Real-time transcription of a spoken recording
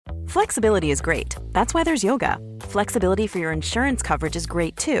Flexibility is great. That's why there's yoga. Flexibility for your insurance coverage is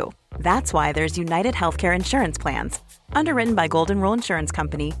great too. That's why there's United Healthcare Insurance Plans. Underwritten by Golden Rule Insurance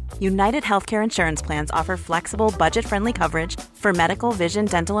Company, United Healthcare Insurance Plans offer flexible, budget-friendly coverage for medical, vision,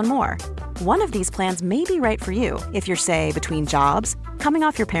 dental, and more. One of these plans may be right for you if you're, say, between jobs, coming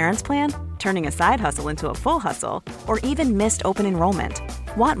off your parents' plan, turning a side hustle into a full hustle, or even missed open enrollment.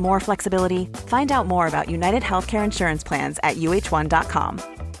 Want more flexibility? Find out more about United Healthcare Insurance Plans at uh1.com.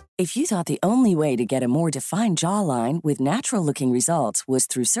 If you thought the only way to get a more defined jawline with natural-looking results was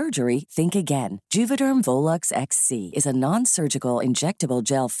through surgery, think again. Juvederm Volux XC is a non-surgical injectable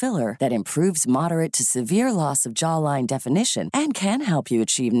gel filler that improves moderate to severe loss of jawline definition and can help you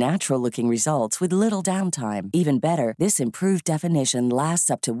achieve natural-looking results with little downtime. Even better, this improved definition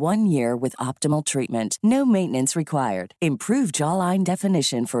lasts up to 1 year with optimal treatment. No maintenance required. Improve jawline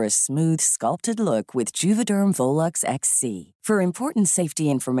definition for a smooth, sculpted look with Juvederm Volux XC. For important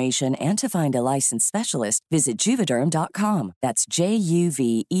safety information and to find a licensed specialist, visit Juvederm.com. That's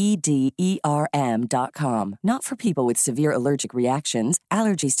JUVEDERM.com. Not for people with severe allergic reactions,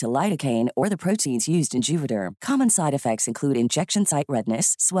 allergies to lidocaine, or the proteins used in Juvederm. Common side effects include injection site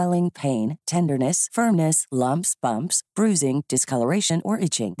redness, swelling, pain, tenderness, firmness, lumps, bumps, bruising, discoloration, or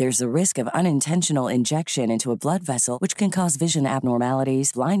itching. There's a risk of unintentional injection into a blood vessel, which can cause vision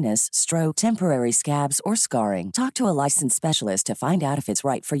abnormalities, blindness, stroke, temporary scabs, or scarring. Talk to a licensed specialist to find out if it's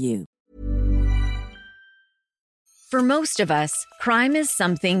right for you. For most of us, crime is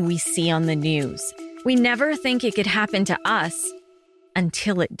something we see on the news. We never think it could happen to us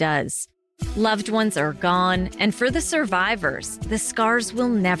until it does. Loved ones are gone, and for the survivors, the scars will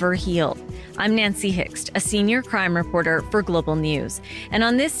never heal. I'm Nancy Hixt, a senior crime reporter for Global News. And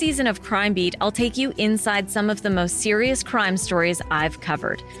on this season of Crime Beat, I'll take you inside some of the most serious crime stories I've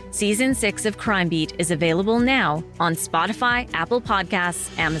covered. Season 6 of Crime Beat is available now on Spotify, Apple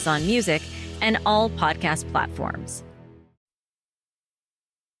Podcasts, Amazon Music, and all podcast platforms.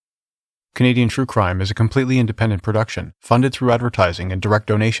 Canadian True Crime is a completely independent production, funded through advertising and direct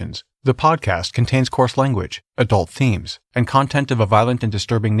donations. The podcast contains coarse language, adult themes, and content of a violent and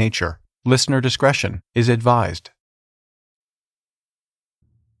disturbing nature. Listener discretion is advised.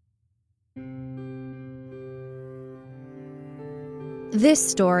 This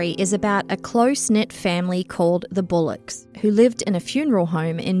story is about a close-knit family called the Bullocks, who lived in a funeral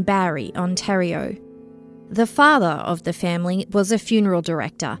home in Barrie, Ontario. The father of the family was a funeral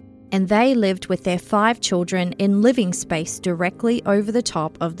director, and they lived with their 5 children in living space directly over the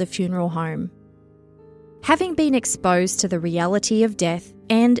top of the funeral home. Having been exposed to the reality of death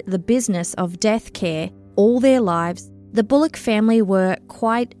and the business of death care all their lives, the Bullock family were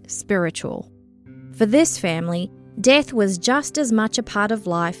quite spiritual. For this family, death was just as much a part of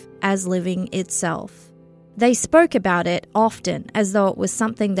life as living itself. They spoke about it often as though it was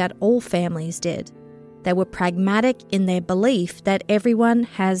something that all families did. They were pragmatic in their belief that everyone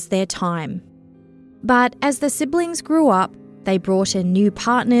has their time. But as the siblings grew up, they brought in new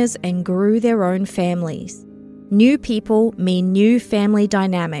partners and grew their own families. New people mean new family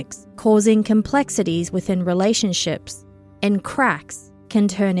dynamics, causing complexities within relationships, and cracks can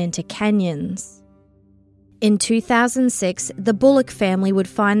turn into canyons. In 2006, the Bullock family would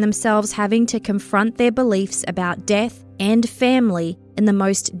find themselves having to confront their beliefs about death and family in the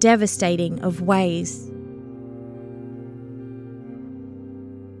most devastating of ways.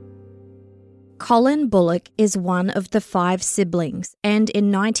 Colin Bullock is one of the 5 siblings, and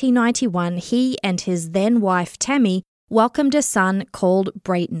in 1991 he and his then-wife Tammy welcomed a son called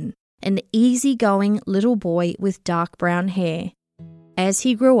Brayton, an easygoing little boy with dark brown hair. As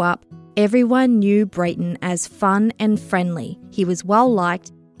he grew up, everyone knew Brayton as fun and friendly. He was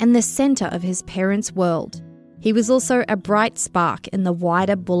well-liked and the centre of his parents' world. He was also a bright spark in the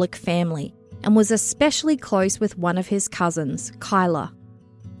wider Bullock family and was especially close with one of his cousins, Kyla.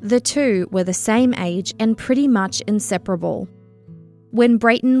 The two were the same age and pretty much inseparable. When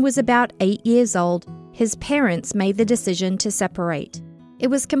Brayton was about 8 years old, his parents made the decision to separate. It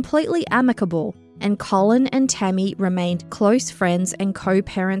was completely amicable, and Colin and Tammy remained close friends and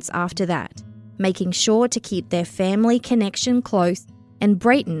co-parents after that, making sure to keep their family connection close and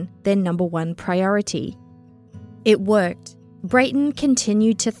Brayton their number one priority. It worked. Brayton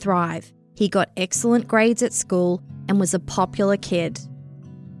continued to thrive. He got excellent grades at school and was a popular kid.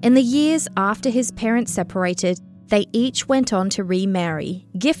 In the years after his parents separated, they each went on to remarry,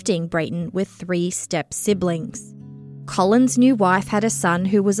 gifting Brayton with 3 step-siblings. Colin's new wife had a son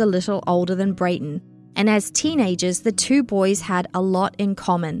who was a little older than Brayton, and as teenagers the 2 boys had a lot in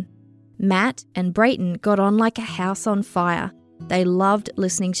common. Matt and Brayton got on like a house on fire. They loved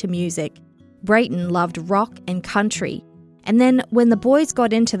listening to music. Brayton loved rock and country, And then when the boys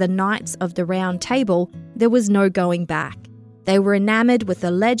got into the Knights of the Round Table, there was no going back. They were enamoured with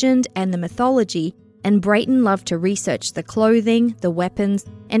the legend and the mythology, and Brayton loved to research the clothing, the weapons,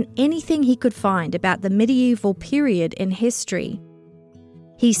 and anything he could find about the medieval period in history.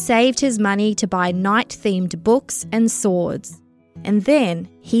 He saved his money to buy knight-themed books and swords. And then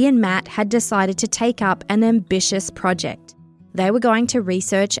he and Matt had decided to take up an ambitious project. They were going to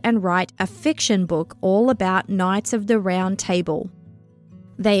research and write a fiction book all about Knights of the Round Table.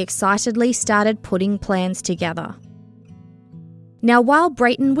 They excitedly started putting plans together. Now, while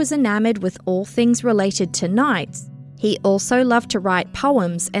Brayton was enamoured with all things related to knights, he also loved to write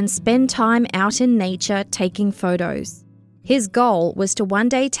poems and spend time out in nature taking photos. His goal was to one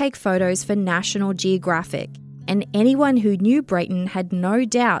day take photos for National Geographic, and anyone who knew Brayton had no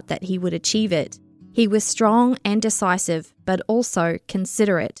doubt that he would achieve it. He was strong and decisive, but also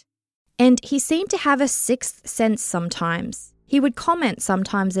considerate. And he seemed to have a sixth sense sometimes. He would comment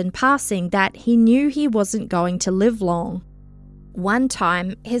sometimes in passing that he knew he wasn't going to live long. One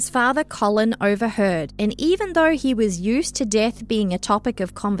time, his father Colin overheard, and even though he was used to death being a topic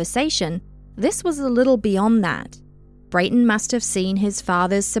of conversation, this was a little beyond that. Brayton must have seen his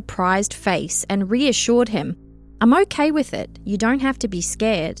father's surprised face and reassured him, "I'm okay with it, you don't have to be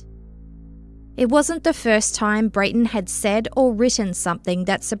scared." It wasn't the first time Brayton had said or written something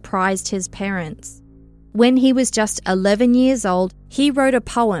that surprised his parents. When he was just 11 years old, he wrote a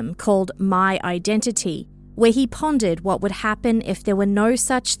poem called My Identity, where he pondered what would happen if there were no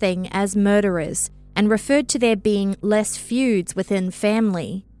such thing as murderers, and referred to there being less feuds within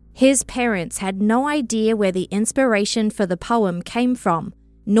family. His parents had no idea where the inspiration for the poem came from,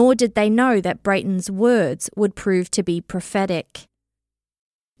 nor did they know that Brayton's words would prove to be prophetic.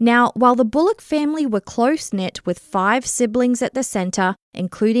 Now, while the Bullock family were close-knit with 5 siblings at the centre,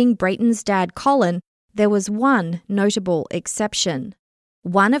 including Brayton's dad Colin, there was one notable exception.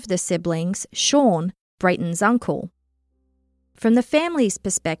 One of the siblings, Sean, Brayton's uncle. From the family's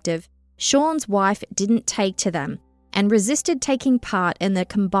perspective, Sean's wife didn't take to them and resisted taking part in the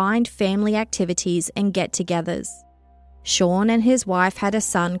combined family activities and get-togethers. Sean and his wife had a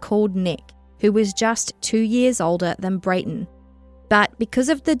son called Nick, who was just 2 years older than Brayton. But because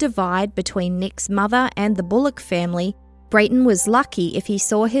of the divide between Nick's mother and the Bullock family, Brayton was lucky if he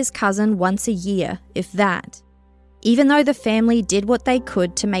saw his cousin once a year, if that. Even though the family did what they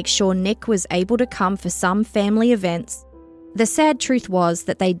could to make sure Nick was able to come for some family events, the sad truth was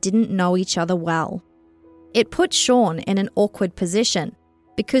that they didn't know each other well. It put Sean in an awkward position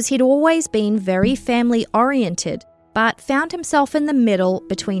because he'd always been very family-oriented, but found himself in the middle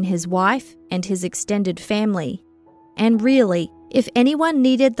between his wife and his extended family. And really, if anyone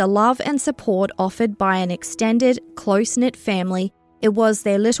needed the love and support offered by an extended, close-knit family, it was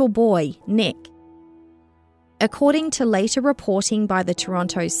their little boy, Nick. According to later reporting by the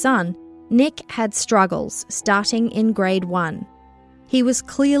Toronto Sun, Nick had struggles starting in grade 1. He was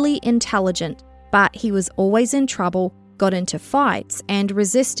clearly intelligent, but he was always in trouble, got into fights, and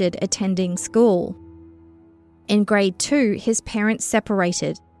resisted attending school. In grade 2, his parents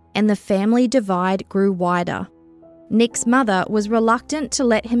separated, and the family divide grew wider. Nick's mother was reluctant to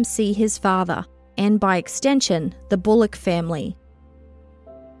let him see his father, and by extension, the Bullock family.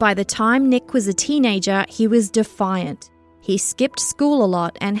 By the time Nick was a teenager, he was defiant. He skipped school a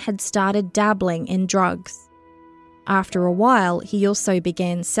lot and had started dabbling in drugs. After a while, he also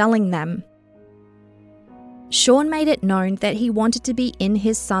began selling them. Sean made it known that he wanted to be in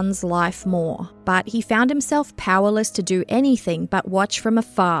his son's life more, but he found himself powerless to do anything but watch from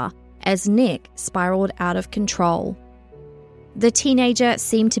afar as Nick spiraled out of control. The teenager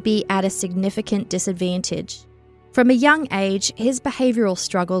seemed to be at a significant disadvantage. From a young age, his behavioural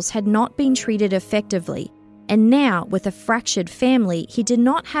struggles had not been treated effectively, and now, with a fractured family, he did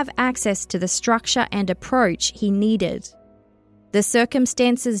not have access to the structure and approach he needed. The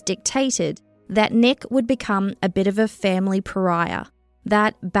circumstances dictated that Nick would become a bit of a family pariah,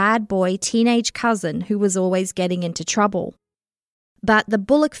 that bad boy teenage cousin who was always getting into trouble. But the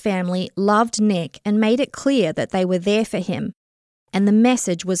Bullock family loved Nick and made it clear that they were there for him, and the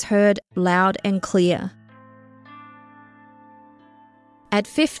message was heard loud and clear. At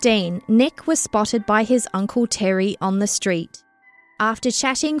 15, Nick was spotted by his uncle Terry on the street. After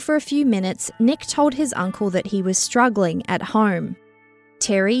chatting for a few minutes, Nick told his uncle that he was struggling at home.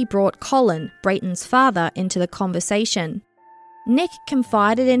 Terry brought Colin, Brayton's father, into the conversation. Nick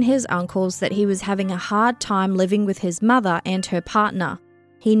confided in his uncles that he was having a hard time living with his mother and her partner.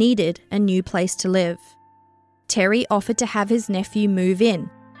 He needed a new place to live. Terry offered to have his nephew move in,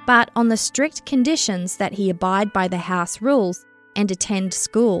 but on the strict conditions that he abide by the house rules and attend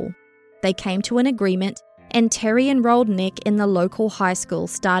school. They came to an agreement, and Terry enrolled Nick in the local high school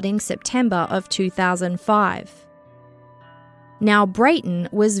starting September of 2005. Now, Brayton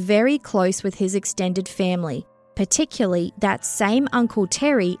was very close with his extended family, particularly that same Uncle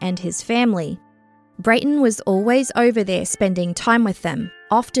Terry and his family. Brayton was always over there spending time with them,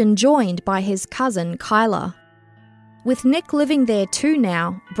 often joined by his cousin Kyla. With Nick living there too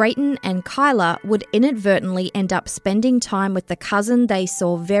now, Brayton and Kyla would inadvertently end up spending time with the cousin they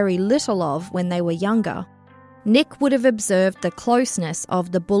saw very little of when they were younger. Nick would have observed the closeness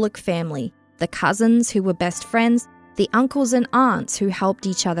of the Bullock family, the cousins who were best friends, the uncles and aunts who helped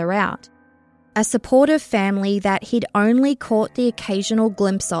each other out. A supportive family that he'd only caught the occasional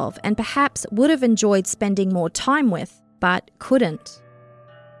glimpse of and perhaps would have enjoyed spending more time with, but couldn't.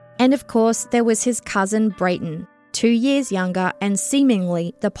 And of course, there was his cousin Brayton, 2 years younger and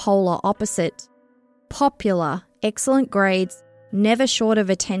seemingly the polar opposite. Popular, excellent grades, never short of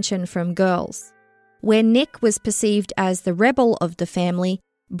attention from girls. Where Nick was perceived as the rebel of the family,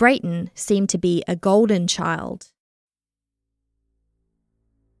 Brayton seemed to be a golden child.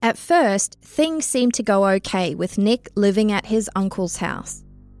 At first, things seemed to go okay with Nick living at his uncle's house.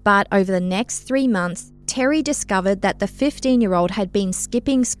 But over the next 3 months, Terry discovered that the 15-year-old had been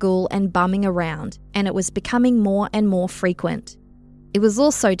skipping school and bumming around, and it was becoming more and more frequent. It was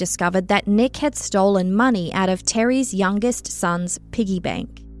also discovered that Nick had stolen money out of Terry's youngest son's piggy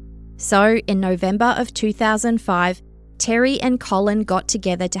bank. So, in November of 2005, Terry and Colin got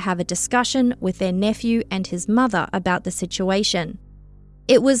together to have a discussion with their nephew and his mother about the situation.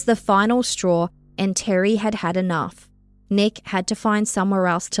 It was the final straw, and Terry had had enough. Nick had to find somewhere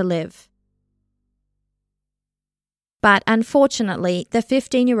else to live. But unfortunately, the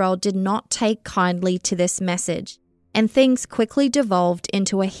 15-year-old did not take kindly to this message, and things quickly devolved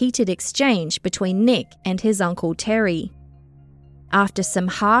into a heated exchange between Nick and his uncle Terry. After some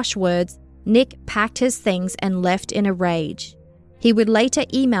harsh words, Nick packed his things and left in a rage. He would later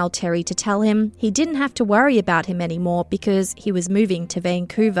email Terry to tell him he didn't have to worry about him anymore because he was moving to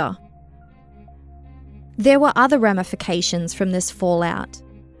Vancouver. There were other ramifications from this fallout.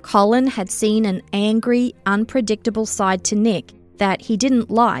 Colin had seen an angry, unpredictable side to Nick that he didn't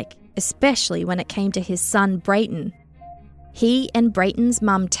like, especially when it came to his son Brayton. He and Brayton's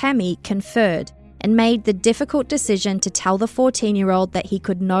mum Tammy conferred and made the difficult decision to tell the 14-year-old that he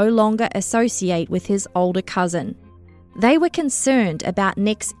could no longer associate with his older cousin. They were concerned about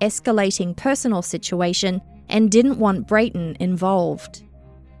Nick's escalating personal situation and didn't want Brayton involved.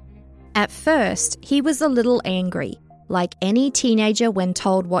 At first, he was a little angry, like any teenager when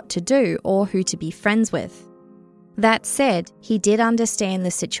told what to do or who to be friends with. That said, he did understand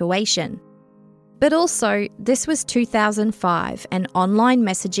the situation. But also, this was 2005 and online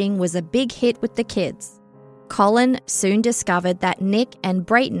messaging was a big hit with the kids. Colin soon discovered that Nick and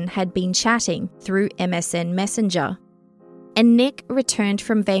Brayton had been chatting through MSN Messenger. And Nick returned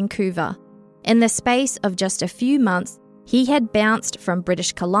from Vancouver. In the space of just a few months, he had bounced from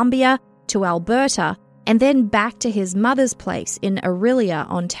British Columbia to Alberta and then back to his mother's place in Orillia,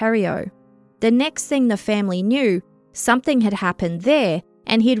 Ontario. The next thing the family knew, something had happened there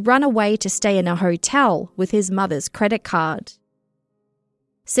and he'd run away to stay in a hotel with his mother's credit card.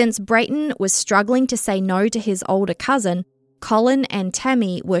 Since Brayton was struggling to say no to his older cousin, Colin and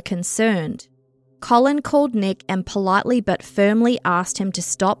Tammy were concerned. Colin called Nick and politely but firmly asked him to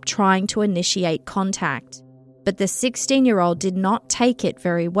stop trying to initiate contact. But the 16-year-old did not take it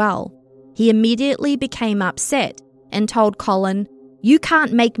very well. He immediately became upset and told Colin, "You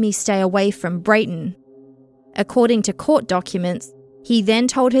can't make me stay away from Brayton." According to court documents, he then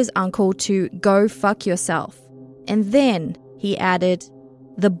told his uncle to go fuck yourself. And then, he added,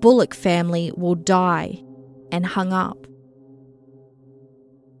 "The Bullock family will die," and hung up.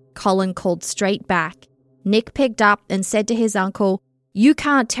 Colin called straight back. Nick picked up and said to his uncle, "You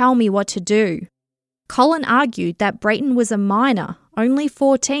can't tell me what to do." Colin argued that Brayton was a minor, only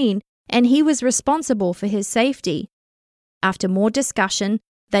 14, and he was responsible for his safety. After more discussion,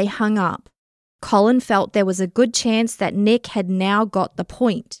 they hung up. Colin felt there was a good chance that Nick had now got the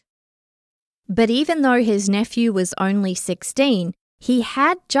point. But even though his nephew was only 16, he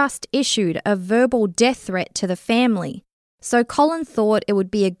had just issued a verbal death threat to the family. So Colin thought it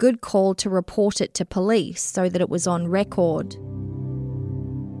would be a good call to report it to police so that it was on record.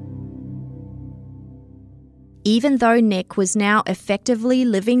 Even though Nick was now effectively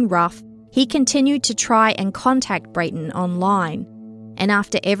living rough, he continued to try and contact Brayton online. And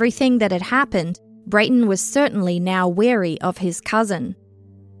after everything that had happened, Brayton was certainly now wary of his cousin.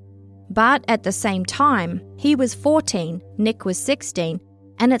 But at the same time, he was 14, Nick was 16,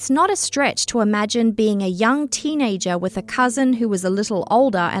 and it's not a stretch to imagine being a young teenager with a cousin who was a little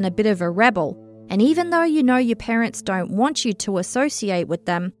older and a bit of a rebel, And even though you know your parents don't want you to associate with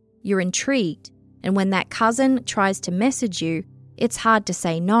them, you're intrigued. And when that cousin tries to message you, it's hard to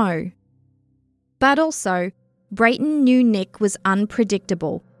say no. But also, Brayton knew Nick was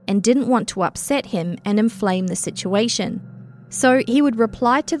unpredictable and didn't want to upset him and inflame the situation. So he would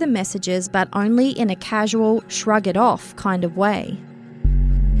reply to the messages, but only in a casual, shrug it off kind of way.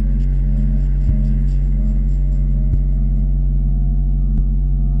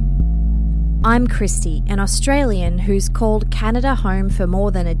 I'm Christy, an Australian who's called Canada home for more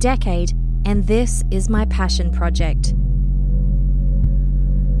than a decade, and this is my passion project.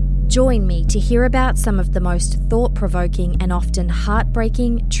 Join me to hear about some of the most thought-provoking and often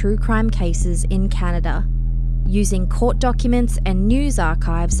heartbreaking true crime cases in Canada. Using court documents and news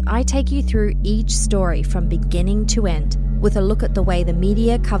archives, I take you through each story from beginning to end, with a look at the way the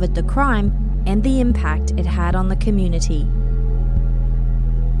media covered the crime and the impact it had on the community.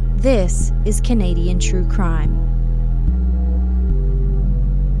 This is Canadian True Crime.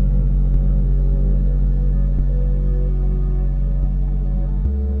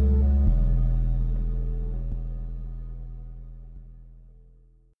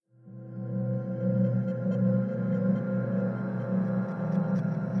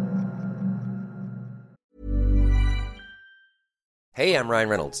 Hey, I'm Ryan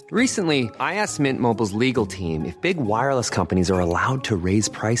Reynolds. Recently, I asked Mint Mobile's legal team if big wireless companies are allowed to raise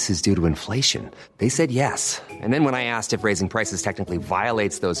prices due to inflation. They said yes. And then when I asked if raising prices technically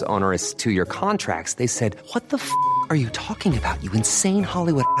violates those onerous two-year contracts, they said, "What the f*** are you talking about, you insane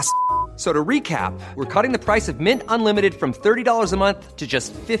Hollywood ass f- So to recap, we're cutting the price of Mint Unlimited from $30 a month to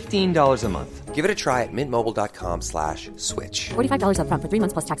just $15 a month. Give it a try at mintmobile.com/switch. $45 up front for 3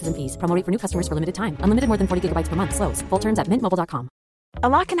 months plus taxes and fees. Promo rate for new customers for limited time. Unlimited more than 40 gigabytes per month. Slows full terms at mintmobile.com. A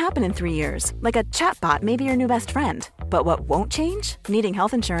lot can happen in 3 years, like a chatbot may be your new best friend. But what won't change? Needing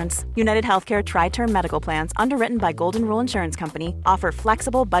health insurance. United Healthcare Tri-Term Medical Plans, underwritten by Golden Rule Insurance Company, offer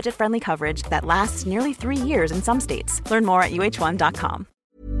flexible, budget-friendly coverage that lasts nearly 3 years in some states. Learn more at uh1.com.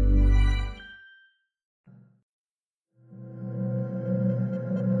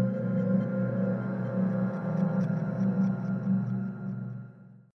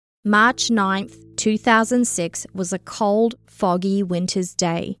 March 9th, 2006 was a cold, foggy winter's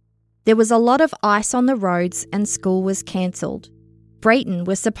day. There was a lot of ice on the roads and school was cancelled. Brayton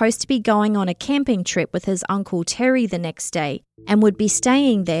was supposed to be going on a camping trip with his uncle Terry the next day and would be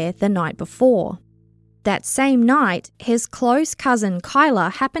staying there the night before. That same night, his close cousin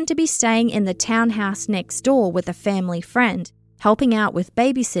Kyla happened to be staying in the townhouse next door with a family friend, helping out with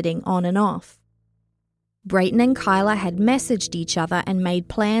babysitting on and off. Brayton and Kyla had messaged each other and made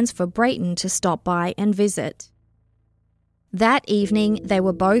plans for Brayton to stop by and visit. That evening, they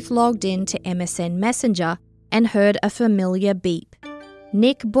were both logged in to MSN Messenger and heard a familiar beep.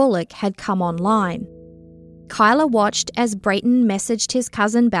 Nick Bullock had come online. Kyla watched as Brayton messaged his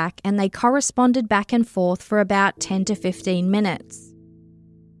cousin back and they corresponded back and forth for about 10 to 15 minutes.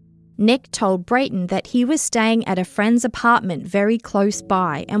 Nick told Brayton that he was staying at a friend's apartment very close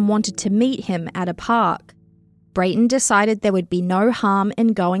by and wanted to meet him at a park. Brayton decided there would be no harm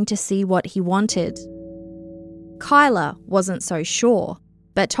in going to see what he wanted. Kyla wasn't so sure,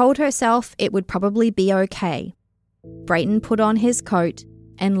 but told herself it would probably be okay. Brayton put on his coat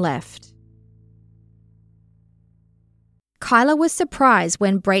and left. Kyla was surprised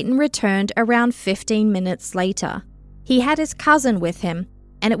when Brayton returned around 15 minutes later. He had his cousin with him,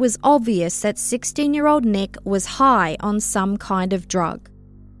 and it was obvious that 16-year-old Nick was high on some kind of drug.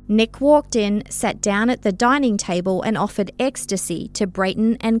 Nick walked in, sat down at the dining table and offered ecstasy to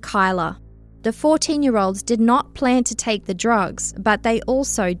Brayton and Kyla. The 14-year-olds did not plan to take the drugs, but they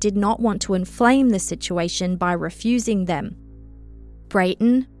also did not want to inflame the situation by refusing them.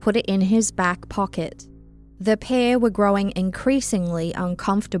 Brayton put it in his back pocket. The pair were growing increasingly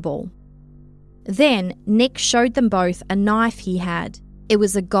uncomfortable. Then Nick showed them both a knife he had. It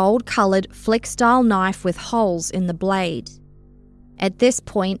was a gold-coloured flick-style knife with holes in the blade. At this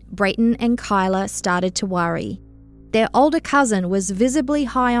point, Brayton and Kyla started to worry. Their older cousin was visibly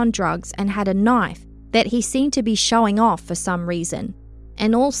high on drugs and had a knife that he seemed to be showing off for some reason.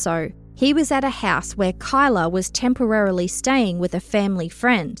 And also, he was at a house where Kyla was temporarily staying with a family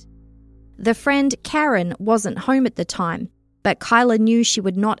friend. The friend, Karen, wasn't home at the time, but Kyla knew she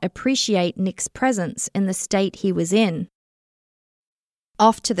would not appreciate Nick's presence in the state he was in.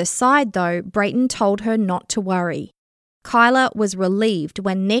 Off to the side, though, Brayton told her not to worry. Kyla was relieved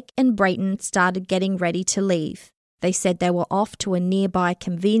when Nick and Brayton started getting ready to leave. They said they were off to a nearby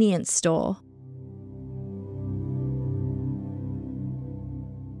convenience store.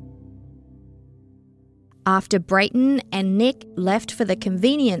 After Brayton and Nick left for the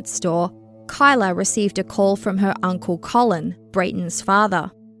convenience store, Kyla received a call from her uncle Colin, Brayton's father.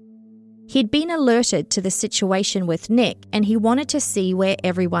 He'd been alerted to the situation with Nick and he wanted to see where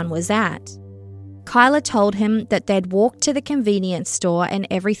everyone was at. Kyla told him that they'd walked to the convenience store and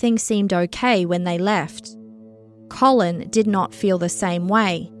everything seemed okay when they left. Colin did not feel the same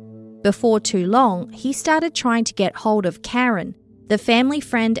way. Before too long, he started trying to get hold of Karen, the family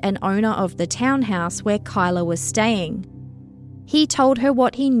friend and owner of the townhouse where Kyla was staying. He told her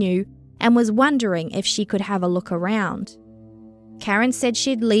what he knew and was wondering if she could have a look around. Karen said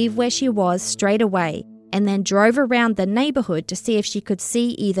she'd leave where she was straight away and then drove around the neighborhood to see if she could see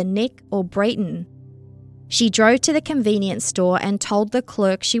either Nick or Brayton. She drove to the convenience store and told the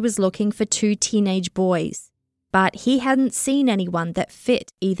clerk she was looking for 2 teenage boys, but he hadn't seen anyone that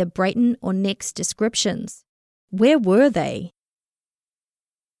fit either Brayton or Nick's descriptions. Where were they?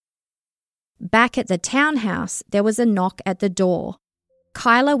 Back at the townhouse, there was a knock at the door.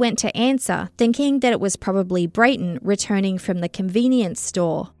 Kyla went to answer, thinking that it was probably Brayton returning from the convenience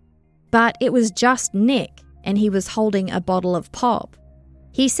store. But it was just Nick, and he was holding a bottle of pop.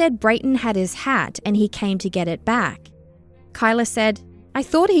 He said Brayton had his hat and he came to get it back. Kyla said, "I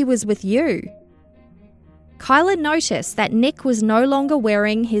thought he was with you." Kyla noticed that Nick was no longer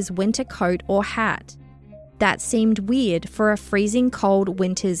wearing his winter coat or hat. That seemed weird for a freezing cold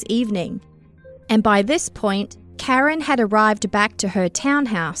winter's evening. And by this point, Karen had arrived back to her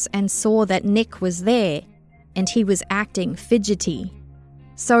townhouse and saw that Nick was there, and he was acting fidgety.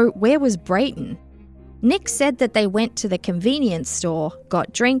 So where was Brayton? Nick said that they went to the convenience store,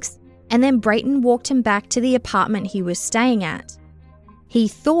 got drinks, and then Brayton walked him back to the apartment he was staying at. He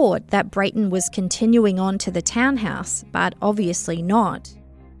thought that Brayton was continuing on to the townhouse, but obviously not.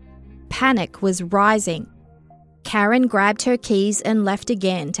 Panic was rising. Karen grabbed her keys and left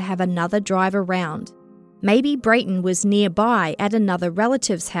again to have another drive around. Maybe Brayton was nearby at another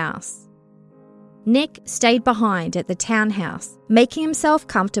relative's house. Nick stayed behind at the townhouse, making himself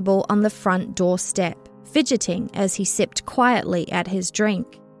comfortable on the front doorstep, fidgeting as he sipped quietly at his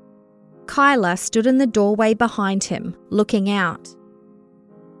drink. Kyla stood in the doorway behind him, looking out.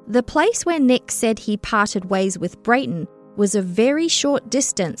 The place where Nick said he parted ways with Brayton was a very short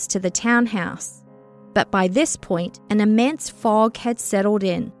distance to the townhouse. But by this point, an immense fog had settled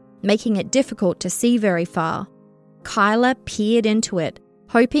in, making it difficult to see very far. Kyla peered into it,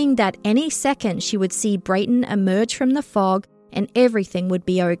 hoping that any second she would see Brayton emerge from the fog and everything would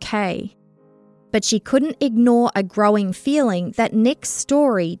be okay. But she couldn't ignore a growing feeling that Nick's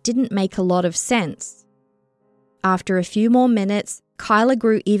story didn't make a lot of sense. After a few more minutes, Kyla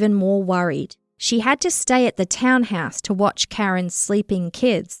grew even more worried. She had to stay at the townhouse to watch Karen's sleeping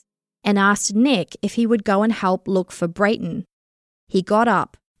kids and asked Nick if he would go and help look for Brayton. He got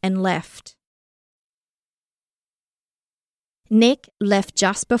up and left. Nick left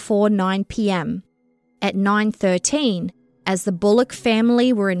just before 9 p.m. At 9:13, as the Bullock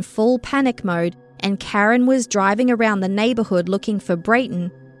family were in full panic mode and Karen was driving around the neighborhood looking for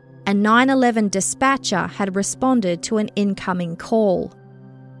Brayton, a 911 dispatcher had responded to an incoming call.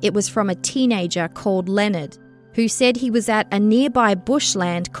 It was from a teenager called Leonard, who said he was at a nearby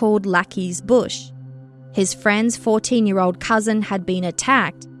bushland called Lackey's Bush. His friend's 14-year-old cousin had been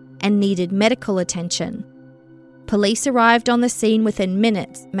attacked and needed medical attention. Police arrived on the scene within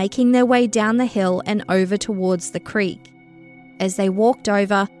minutes, making their way down the hill and over towards the creek. As they walked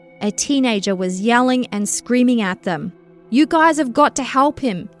over, a teenager was yelling and screaming at them, "You guys have got to help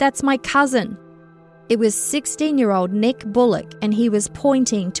him, that's my cousin." It was 16-year-old Nick Bullock and he was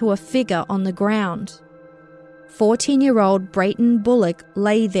pointing to a figure on the ground. 14-year-old Brayton Bullock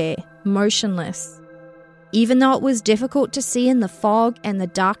lay there, motionless. Even though it was difficult to see in the fog and the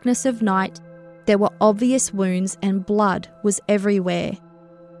darkness of night, there were obvious wounds and blood was everywhere.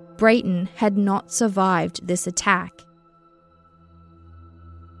 Brayton had not survived this attack.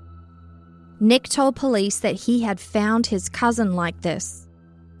 Nick told police that he had found his cousin like this.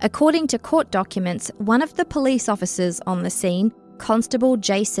 According to court documents, one of the police officers on the scene, Constable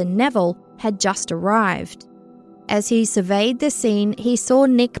Jason Neville, had just arrived. As he surveyed the scene, he saw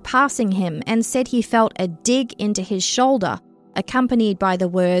Nick passing him and said he felt a dig into his shoulder, accompanied by the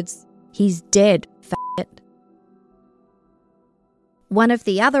words, "He's dead, f***it." One of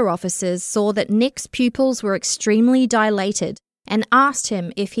the other officers saw that Nick's pupils were extremely dilated and asked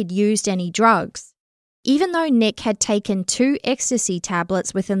him if he'd used any drugs. Even though Nick had taken 2 ecstasy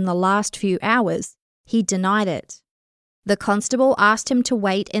tablets within the last few hours, he denied it. The constable asked him to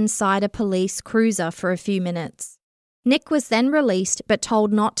wait inside a police cruiser for a few minutes. Nick was then released but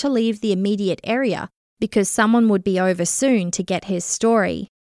told not to leave the immediate area because someone would be over soon to get his story.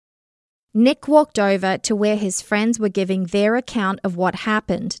 Nick walked over to where his friends were giving their account of what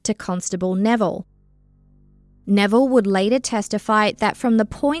happened to Constable Neville. Neville would later testify that from the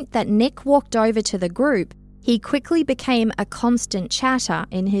point that Nick walked over to the group, he quickly became a constant chatter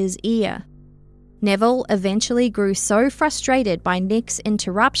in his ear. Neville eventually grew so frustrated by Nick's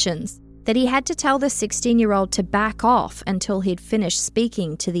interruptions that he had to tell the 16-year-old to back off until he'd finished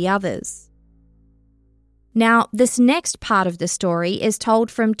speaking to the others. Now, this next part of the story is told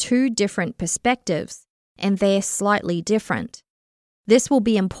from two different perspectives, and they're slightly different. This will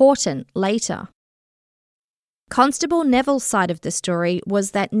be important later. Constable Neville's side of the story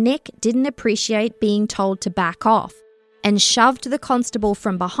was that Nick didn't appreciate being told to back off and shoved the constable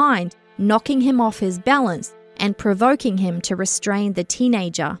from behind, knocking him off his balance and provoking him to restrain the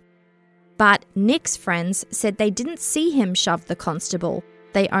teenager. But Nick's friends said they didn't see him shove the constable.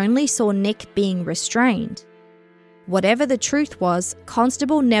 They only saw Nick being restrained. Whatever the truth was,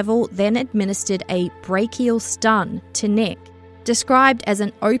 Constable Neville then administered a brachial stun to Nick, described as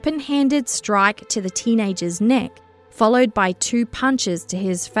an open-handed strike to the teenager's neck, followed by 2 punches to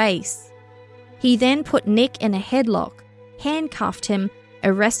his face. He then put Nick in a headlock, handcuffed him,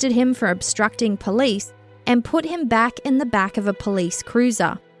 arrested him for obstructing police, and put him back in the back of a police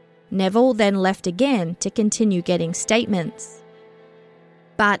cruiser. Neville then left again to continue getting statements.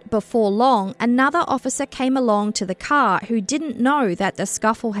 But before long, another officer came along to the car who didn't know that the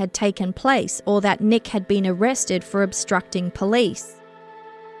scuffle had taken place or that Nick had been arrested for obstructing police.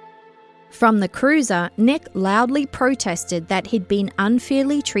 From the cruiser, Nick loudly protested that he'd been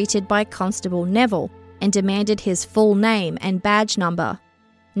unfairly treated by Constable Neville and demanded his full name and badge number.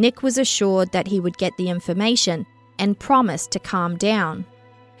 Nick was assured that he would get the information and promised to calm down.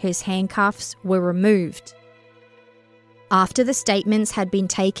 His handcuffs were removed. After the statements had been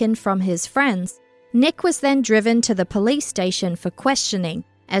taken from his friends, Nick was then driven to the police station for questioning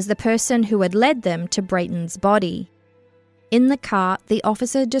as the person who had led them to Brayton's body. In the car, the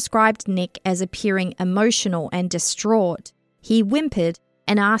officer described Nick as appearing emotional and distraught. He whimpered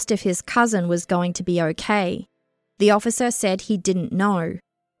and asked if his cousin was going to be okay. The officer said he didn't know.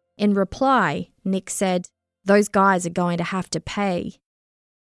 In reply, Nick said, "Those guys are going to have to pay."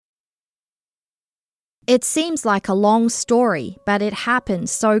 It seems like a long story, but it happened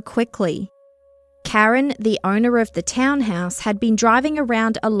so quickly. Karen, the owner of the townhouse, had been driving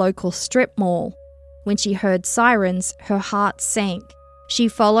around a local strip mall. When she heard sirens, her heart sank. She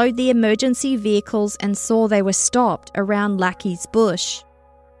followed the emergency vehicles and saw they were stopped around Lackey's Bush.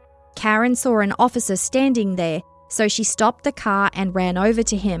 Karen saw an officer standing there, so she stopped the car and ran over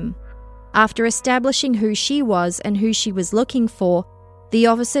to him. After establishing who she was and who she was looking for, the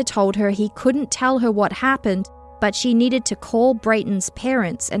officer told her he couldn't tell her what happened, but she needed to call Brayton's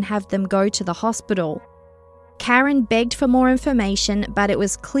parents and have them go to the hospital. Karen begged for more information, but it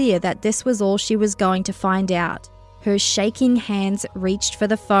was clear that this was all she was going to find out. Her shaking hands reached for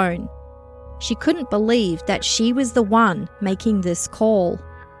the phone. She couldn't believe that she was the one making this call.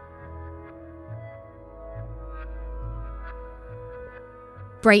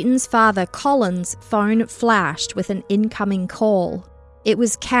 Brayton's father, Colin's phone flashed with an incoming call. It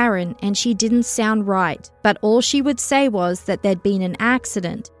was Karen, and she didn't sound right, but all she would say was that there'd been an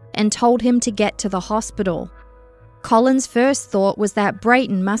accident and told him to get to the hospital. Colin's first thought was that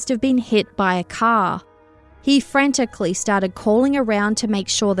Brayton must have been hit by a car. He frantically started calling around to make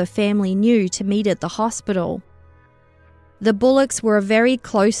sure the family knew to meet at the hospital. The Bullocks were a very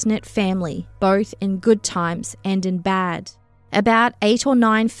close-knit family, both in good times and in bad. About 8 or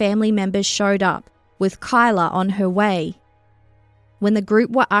 9 family members showed up, with Kyla on her way. When the group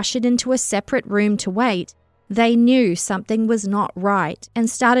were ushered into a separate room to wait, they knew something was not right and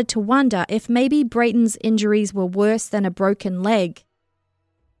started to wonder if maybe Brayton's injuries were worse than a broken leg.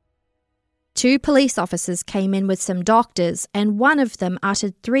 2 police officers came in with some doctors, and one of them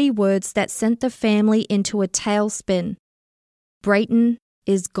uttered 3 words that sent the family into a tailspin. Brayton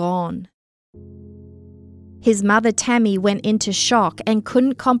is gone. His mother Tammy went into shock and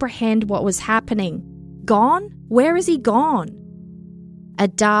couldn't comprehend what was happening. Gone? Where is he gone? A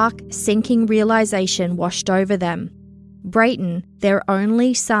dark, sinking realization washed over them. Brayton, their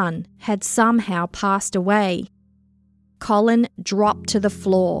only son, had somehow passed away. Colin dropped to the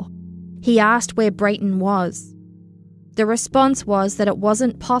floor. He asked where Brayton was. The response was that it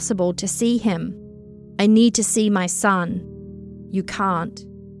wasn't possible to see him. "I need to see my son." "You can't."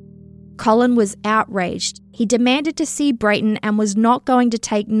 Colin was outraged. He demanded to see Brayton and was not going to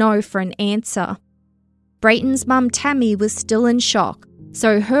take no for an answer. Brayton's mum Tammy was still in shock,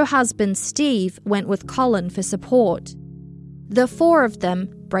 so her husband Steve went with Colin for support. The 4 of them,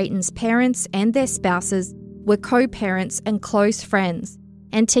 Brayton's parents and their spouses, were co-parents and close friends,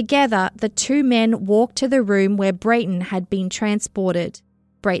 and together the two men walked to the room where Brayton had been transported,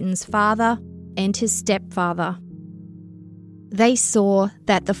 Brayton's father and his stepfather. They saw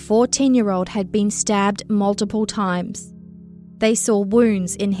that the 14-year-old had been stabbed multiple times. They saw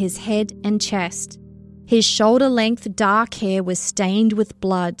wounds in his head and chest. His shoulder-length dark hair was stained with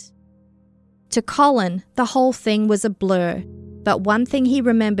blood. To Colin, the whole thing was a blur, but one thing he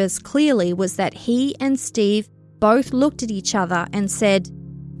remembers clearly was that he and Steve both looked at each other and said,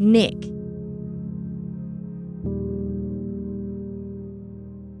 "Nick."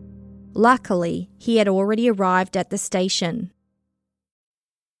 Luckily, he had already arrived at the station.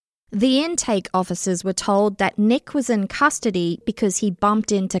 The intake officers were told that Nick was in custody because he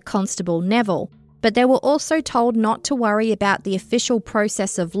bumped into Constable Neville, but they were also told not to worry about the official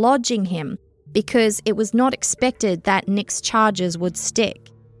process of lodging him because it was not expected that Nick's charges would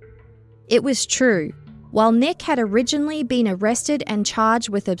stick. It was true. While Nick had originally been arrested and charged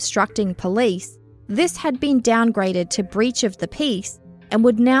with obstructing police, this had been downgraded to breach of the peace and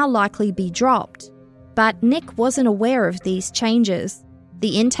would now likely be dropped. But Nick wasn't aware of these changes.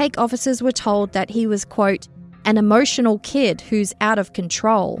 The intake officers were told that he was, quote, an emotional kid who's out of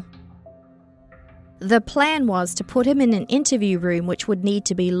control. The plan was to put him in an interview room which would need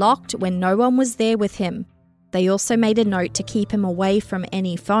to be locked when no one was there with him. They also made a note to keep him away from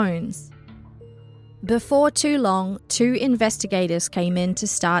any phones. Before too long, two investigators came in to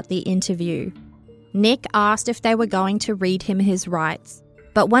start the interview. Nick asked if they were going to read him his rights,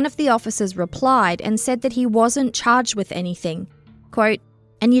 but one of the officers replied and said that he wasn't charged with anything. Quote,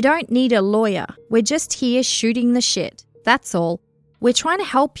 "And you don't need a lawyer. We're just here shooting the shit. That's all. We're trying to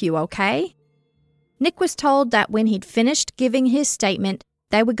help you, okay?" Nick was told that when he'd finished giving his statement,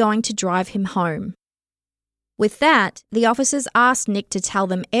 they were going to drive him home. With that, the officers asked Nick to tell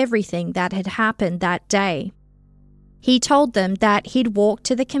them everything that had happened that day. He told them that he'd walked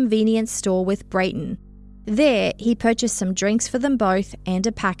to the convenience store with Brayton. There, he purchased some drinks for them both and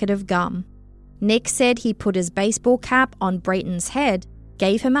a packet of gum. Nick said he put his baseball cap on Brayton's head,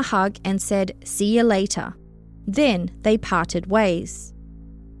 gave him a hug and said, "See you later." Then they parted ways.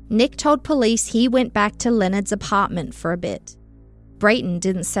 Nick told police he went back to Leonard's apartment for a bit. Brayton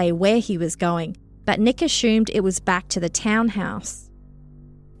didn't say where he was going, but Nick assumed it was back to the townhouse.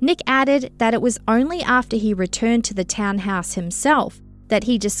 Nick added that it was only after he returned to the townhouse himself that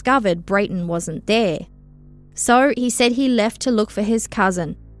he discovered Brayton wasn't there. So he said he left to look for his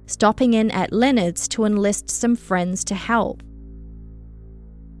cousin, stopping in at Leonard's to enlist some friends to help.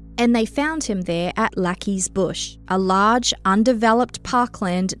 And they found him there at Lackey's Bush, a large, undeveloped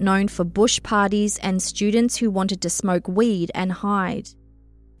parkland known for bush parties and students who wanted to smoke weed and hide.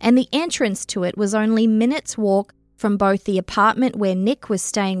 And the entrance to it was only minutes' walk from both the apartment where Nick was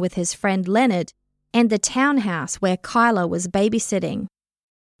staying with his friend Leonard and the townhouse where Kyla was babysitting.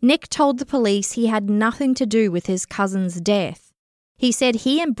 Nick told the police he had nothing to do with his cousin's death. He said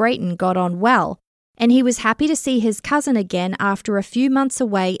he and Brayton got on well, and he was happy to see his cousin again after a few months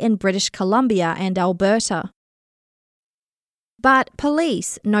away in British Columbia and Alberta. But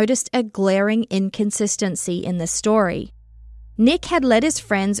police noticed a glaring inconsistency in the story. Nick had led his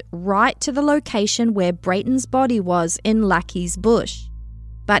friends right to the location where Brayton's body was in Lackey's Bush,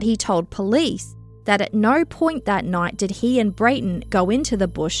 but he told police that at no point that night did he and Brayton go into the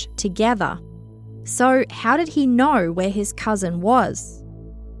bush together. So how did he know where his cousin was?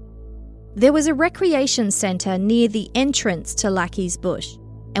 There was a recreation centre near the entrance to Lackey's Bush,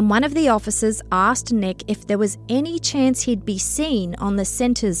 and one of the officers asked Nick if there was any chance he'd be seen on the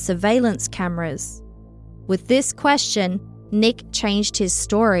centre's surveillance cameras. With this question, Nick changed his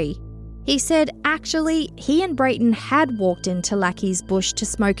story. He said actually he and Brayton had walked into Lackey's Bush to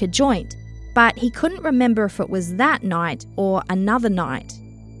smoke a joint, but he couldn't remember if it was that night or another night.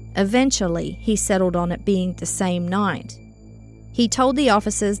 Eventually, he settled on it being the same night. He told the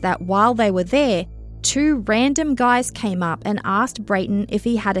officers that while they were there, two random guys came up and asked Brayton if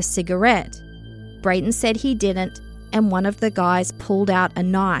he had a cigarette. Brayton said he didn't, and one of the guys pulled out a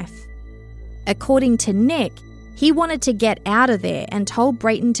knife. According to Nick, he wanted to get out of there and told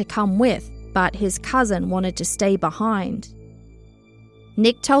Brayton to come with, but his cousin wanted to stay behind.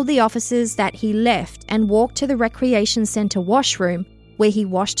 Nick told the officers that he left and walked to the recreation centre washroom where he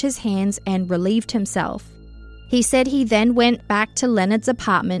washed his hands and relieved himself. He said he then went back to Leonard's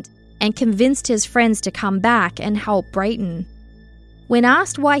apartment and convinced his friends to come back and help Brayton. When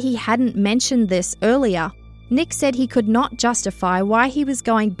asked why he hadn't mentioned this earlier, Nick said he could not justify why he was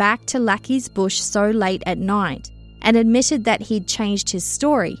going back to Lackey's Bush so late at night and admitted that he'd changed his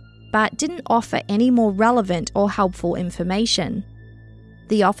story, but didn't offer any more relevant or helpful information.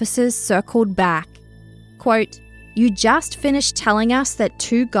 The officers circled back. Quote, You just finished telling us that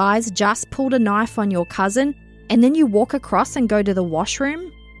 2 guys just pulled a knife on your cousin, and then you walk across and go to the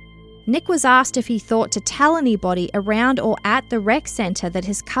washroom?" Nick was asked if he thought to tell anybody around or at the rec centre that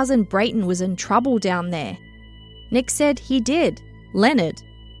his cousin Brayton was in trouble down there. Nick said he did, Leonard.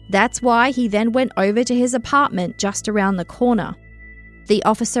 That's why he then went over to his apartment just around the corner. The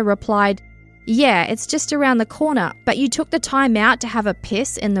officer replied, "Yeah, it's just around the corner, but you took the time out to have a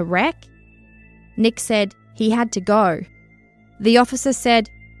piss in the rec?" Nick said he had to go. The officer said,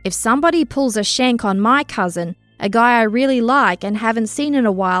 "If somebody pulls a shank on my cousin, a guy I really like and haven't seen in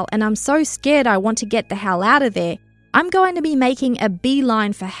a while, and I'm so scared I want to get the hell out of there, I'm going to be making a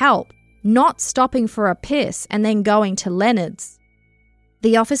beeline for help, not stopping for a piss and then going to Leonard's."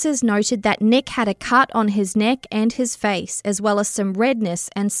 The officers noted that Nick had a cut on his neck and his face, as well as some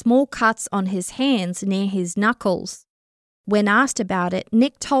redness and small cuts on his hands near his knuckles. When asked about it,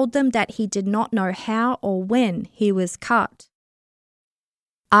 Nick told them that he did not know how or when he was cut.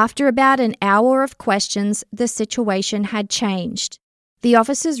 After about an hour of questions, the situation had changed. The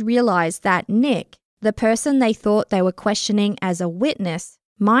officers realized that Nick, the person they thought they were questioning as a witness,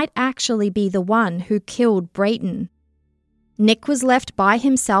 might actually be the one who killed Brayton. Nick was left by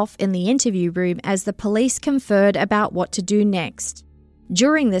himself in the interview room as the police conferred about what to do next.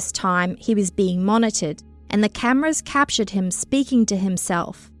 During this time, he was being monitored, and the cameras captured him speaking to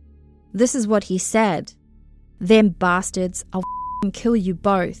himself. This is what he said: "Them bastards, I'll f***ing kill you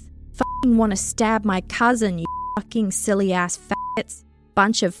both. F***ing want to stab my cousin, you f***ing silly ass f***its.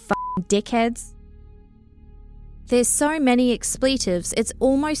 Bunch of f***ing dickheads." There's so many expletives, it's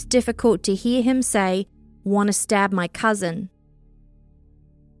almost difficult to hear him say, "Want to stab my cousin."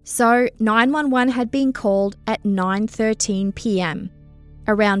 So 911 had been called at 9:13 p.m.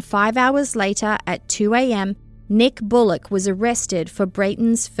 Around 5 hours later at 2 a.m., Nick Bullock was arrested for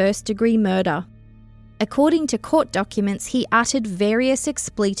Brayton's first-degree murder. According to court documents, he uttered various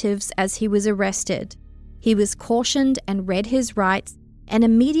expletives as he was arrested. He was cautioned and read his rights and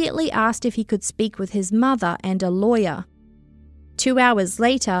immediately asked if he could speak with his mother and a lawyer. 2 hours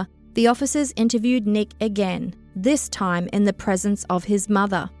later, the officers interviewed Nick again, this time in the presence of his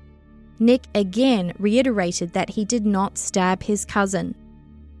mother. Nick again reiterated that he did not stab his cousin.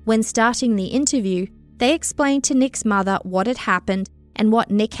 When starting the interview, they explained to Nick's mother what had happened and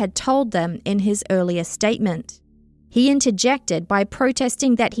what Nick had told them in his earlier statement. He interjected by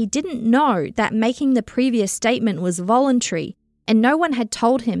protesting that he didn't know that making the previous statement was voluntary and no one had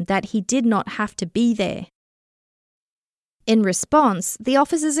told him that he did not have to be there. In response, the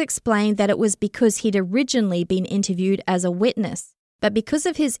officers explained that it was because he'd originally been interviewed as a witness, but because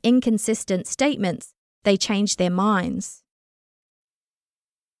of his inconsistent statements, they changed their minds.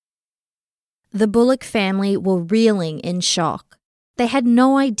 The Bullock family were reeling in shock. They had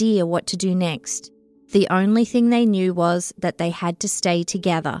no idea what to do next. The only thing they knew was that they had to stay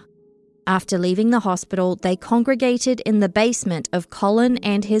together. After leaving the hospital, they congregated in the basement of Colin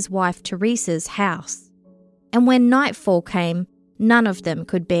and his wife Teresa's house. And when nightfall came, none of them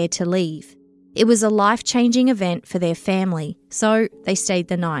could bear to leave. It was a life-changing event for their family, so they stayed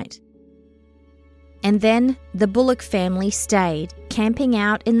the night. And then the Bullock family stayed, camping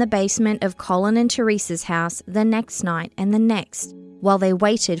out in the basement of Colin and Teresa's house the next night and the next, while they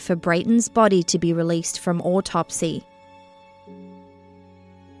waited for Brayton's body to be released from autopsy.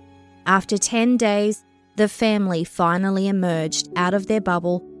 After 10 days, the family finally emerged out of their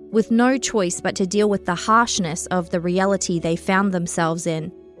bubble with no choice but to deal with the harshness of the reality they found themselves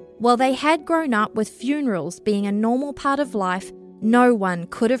in. While they had grown up with funerals being a normal part of life, no one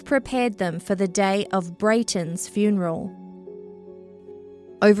could have prepared them for the day of Brayton's funeral.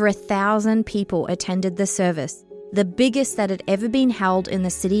 Over 1,000 people attended the service, the biggest that had ever been held in the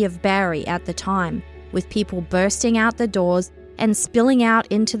city of Barrie at the time, with people bursting out the doors and spilling out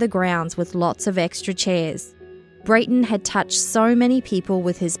into the grounds with lots of extra chairs. Brayton had touched so many people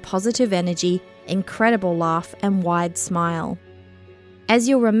with his positive energy, incredible laugh and wide smile. As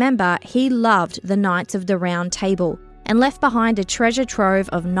you'll remember, he loved the Knights of the Round Table and left behind a treasure trove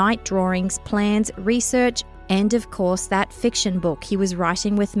of night drawings, plans, research, and of course that fiction book he was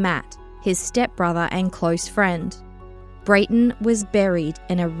writing with Matt, his stepbrother and close friend. Brayton was buried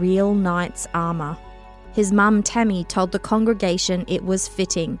in a real knight's armour. His mum Tammy told the congregation it was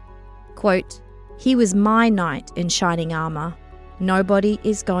fitting. Quote, "He was my knight in shining armour. Nobody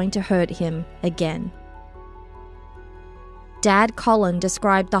is going to hurt him again." Dad Colin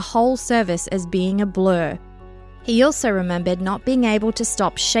described the whole service as being a blur. He also remembered not being able to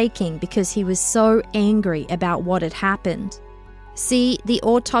stop shaking because he was so angry about what had happened. See, the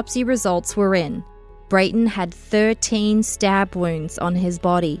autopsy results were in. Brayton had 13 stab wounds on his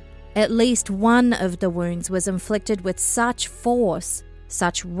body. At least one of the wounds was inflicted with such force,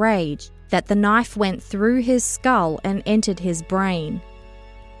 such rage, that the knife went through his skull and entered his brain.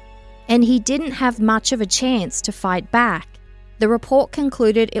 And he didn't have much of a chance to fight back. The report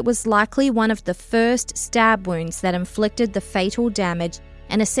concluded it was likely one of the first stab wounds that inflicted the fatal damage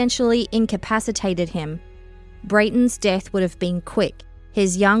and essentially incapacitated him. Brayton's death would have been quick,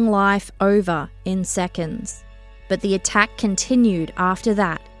 his young life over in seconds. But the attack continued after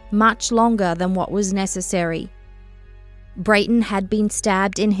that, much longer than what was necessary. Brayton had been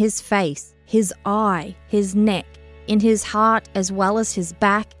stabbed in his face, his eye, his neck, in his heart as well as his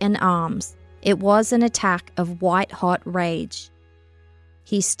back and arms. It was an attack of white-hot rage.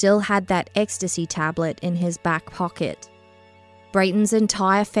 He still had that ecstasy tablet in his back pocket. Brayton's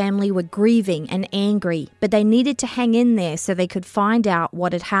entire family were grieving and angry, but they needed to hang in there so they could find out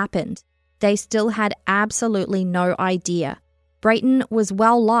what had happened. They still had absolutely no idea. Brayton was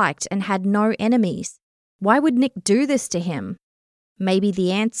well liked and had no enemies. Why would Nick do this to him? Maybe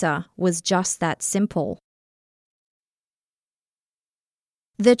the answer was just that simple.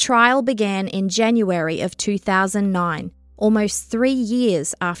 The trial began in January of 2009, almost 3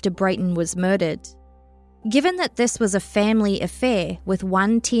 years after Brayton was murdered. Given that this was a family affair with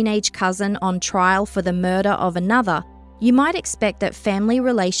one teenage cousin on trial for the murder of another, you might expect that family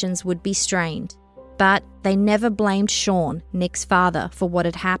relations would be strained. But they never blamed Sean, Nick's father, for what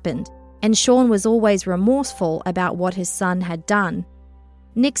had happened, and Sean was always remorseful about what his son had done.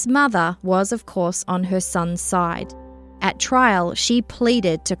 Nick's mother was, of course, on her son's side. At trial, she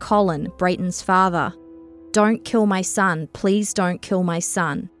pleaded to Colin, Brayton's father, "Don't kill my son, please don't kill my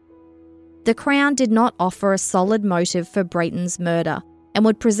son." The Crown did not offer a solid motive for Brayton's murder and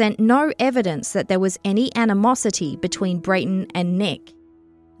would present no evidence that there was any animosity between Brayton and Nick.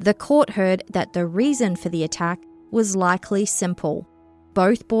 The court heard that the reason for the attack was likely simple.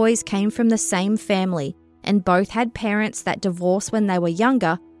 Both boys came from the same family and both had parents that divorced when they were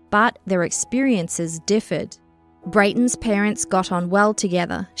younger, but their experiences differed. Brayton's parents got on well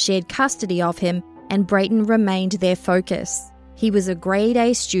together, shared custody of him, and Brayton remained their focus. He was a grade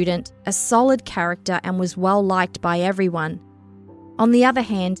A student, a solid character, and was well liked by everyone. On the other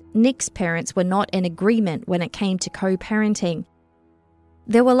hand, Nick's parents were not in agreement when it came to co-parenting.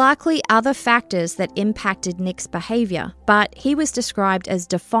 There were likely other factors that impacted Nick's behaviour, but he was described as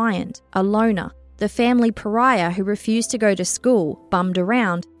defiant, a loner, the family pariah who refused to go to school, bummed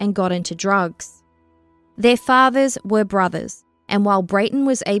around, and got into drugs. Their fathers were brothers, and while Brayton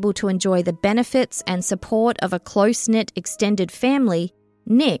was able to enjoy the benefits and support of a close-knit extended family,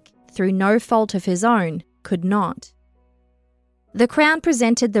 Nick, through no fault of his own, could not. The Crown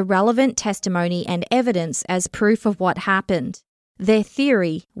presented the relevant testimony and evidence as proof of what happened. Their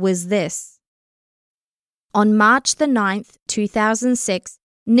theory was this. On March the 9th, 2006,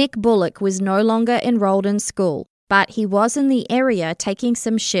 Nick Bullock was no longer enrolled in school, but he was in the area taking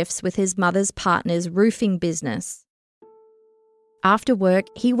some shifts with his mother's partner's roofing business. After work,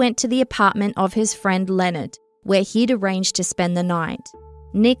 he went to the apartment of his friend Leonard, where he'd arranged to spend the night.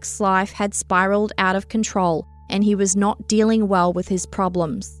 Nick's life had spiraled out of control, and he was not dealing well with his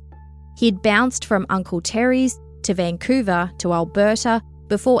problems. He'd bounced from Uncle Terry's to Vancouver to Alberta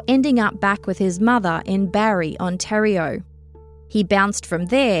before ending up back with his mother in Barrie, Ontario. He bounced from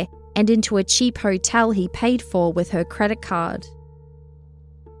there and into a cheap hotel he paid for with her credit card.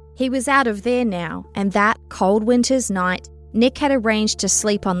 He was out of there now, and that cold winter's night, Nick had arranged to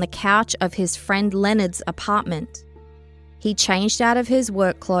sleep on the couch of his friend Leonard's apartment. He changed out of his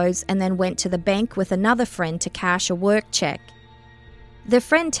work clothes and then went to the bank with another friend to cash a work check. The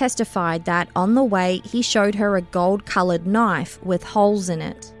friend testified that on the way he showed her a gold-coloured knife with holes in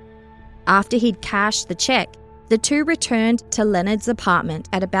it. After he'd cashed the check, the two returned to Leonard's apartment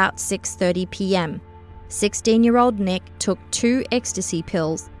at about 6:30 p.m. 16-year-old Nick took 2 ecstasy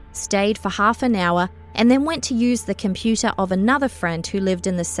pills, stayed for half an hour, and then went to use the computer of another friend who lived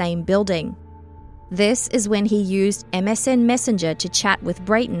in the same building. This is when he used MSN Messenger to chat with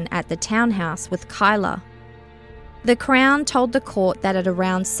Brayton at the townhouse with Kyla. The Crown told the court that at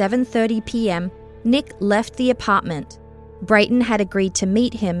around 7:30 p.m, Nick left the apartment. Brayton had agreed to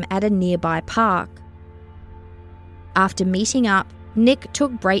meet him at a nearby park. After meeting up, Nick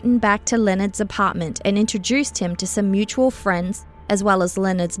took Brayton back to Leonard's apartment and introduced him to some mutual friends, as well as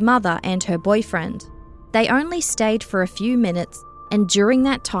Leonard's mother and her boyfriend. They only stayed for a few minutes, and during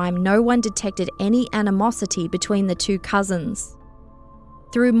that time no one detected any animosity between the two cousins.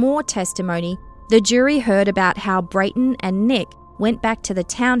 Through more testimony, the jury heard about how Brayton and Nick went back to the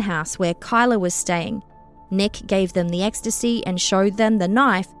townhouse where Kyla was staying. Nick gave them the ecstasy and showed them the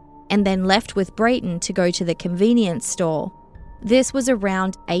knife, and then left with Brayton to go to the convenience store. This was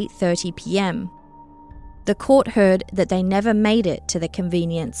around 8:30 p.m. The court heard that they never made it to the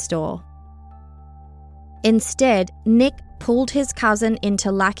convenience store. Instead, Nick pulled his cousin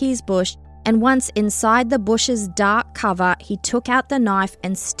into Lackey's bush, and once inside the bush's dark cover, he took out the knife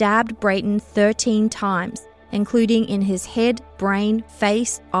and stabbed Brayton 13 times, including in his head, brain,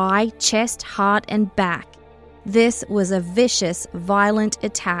 face, eye, chest, heart, and back. This was a vicious, violent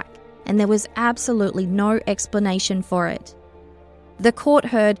attack, and there was absolutely no explanation for it. The court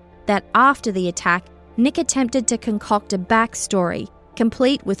heard that after the attack, Nick attempted to concoct a backstory,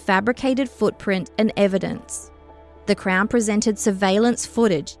 complete with fabricated footprint and evidence. The Crown presented surveillance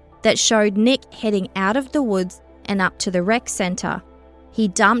footage that showed Nick heading out of the woods and up to the rec centre. He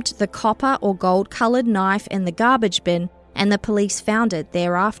dumped the copper or gold-coloured knife in the garbage bin, and the police found it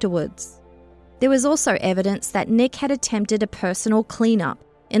there afterwards. There was also evidence that Nick had attempted a personal clean-up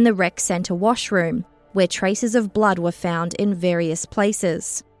in the rec centre washroom, where traces of blood were found in various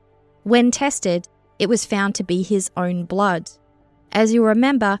places. When tested, it was found to be his own blood. As you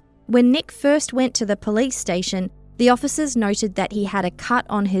remember, when Nick first went to the police station, the officers noted that he had a cut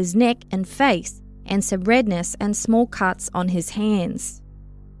on his neck and face, and some redness and small cuts on his hands.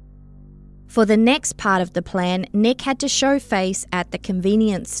 For the next part of the plan, Nick had to show face at the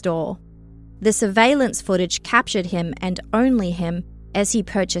convenience store. The surveillance footage captured him and only him as he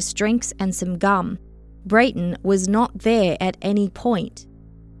purchased drinks and some gum. Brayton was not there at any point.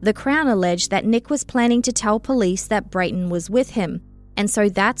 The Crown alleged that Nick was planning to tell police that Brayton was with him, and so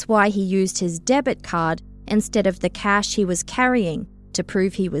that's why he used his debit card instead of the cash he was carrying to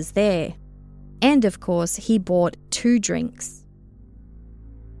prove he was there. And of course, he bought 2 drinks.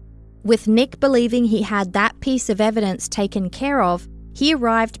 With Nick believing he had that piece of evidence taken care of, he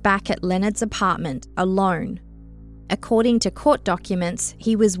arrived back at Leonard's apartment alone. According to court documents,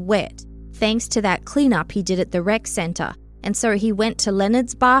 he was wet, thanks to that cleanup he did at the rec centre, and so he went to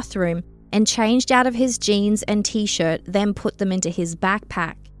Leonard's bathroom and changed out of his jeans and t-shirt, then put them into his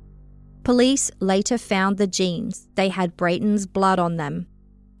backpack. Police later found the jeans. They had Brayton's blood on them.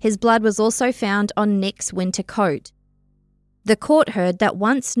 His blood was also found on Nick's winter coat. The court heard that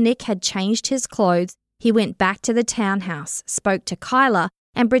once Nick had changed his clothes, he went back to the townhouse, spoke to Kyla,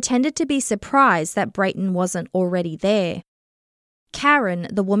 and pretended to be surprised that Brayton wasn't already there. Karen,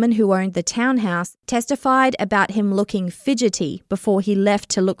 the woman who owned the townhouse, testified about him looking fidgety before he left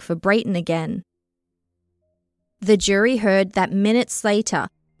to look for Brayton again. The jury heard that minutes later,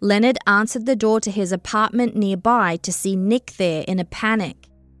 Leonard answered the door to his apartment nearby to see Nick there in a panic.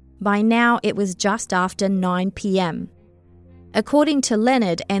 By now, it was just after 9 p.m. According to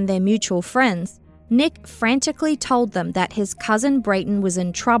Leonard and their mutual friends, Nick frantically told them that his cousin Brayton was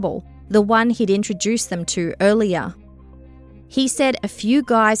in trouble, the one he'd introduced them to earlier. He said a few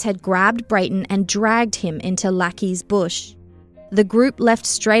guys had grabbed Brayton and dragged him into Lackey's bush. The group left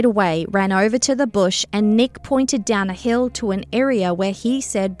straight away, ran over to the bush, and Nick pointed down a hill to an area where he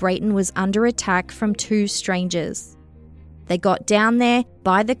said Brayton was under attack from 2 strangers. They got down there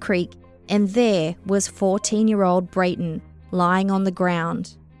by the creek, and there was 14-year-old Brayton lying on the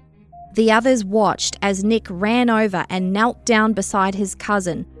ground. The others watched as Nick ran over and knelt down beside his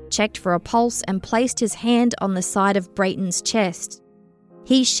cousin, checked for a pulse, and placed his hand on the side of Brayton's chest.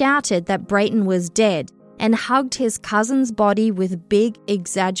 He shouted that Brayton was dead and hugged his cousin's body with big,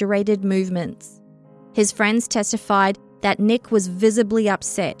 exaggerated movements. His friends testified that Nick was visibly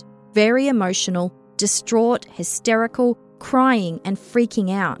upset, very emotional, distraught, hysterical, crying and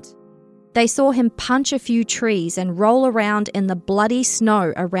freaking out. They saw him punch a few trees and roll around in the bloody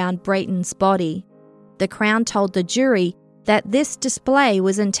snow around Brayton's body. The Crown told the jury that this display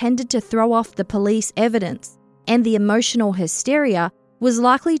was intended to throw off the police evidence, and the emotional hysteria was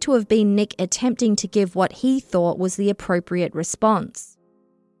likely to have been Nick attempting to give what he thought was the appropriate response.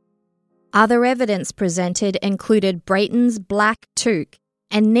 Other evidence presented included Brayton's black toque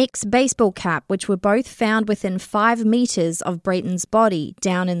and Nick's baseball cap, which were both found within 5 meters of Brayton's body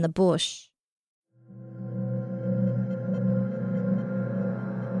down in the bush.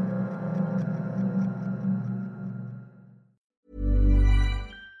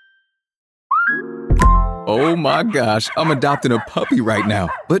 Oh my gosh, I'm adopting a puppy right now.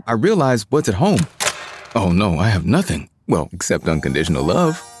 But I realize what's at home. Oh no, I have nothing. Well, except unconditional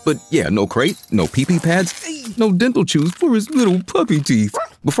love. But yeah, no crate, no pee-pee pads, no dental chews for his little puppy teeth.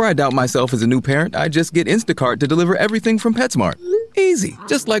 Before I doubt myself as a new parent, I just get Instacart to deliver everything from PetSmart. Easy,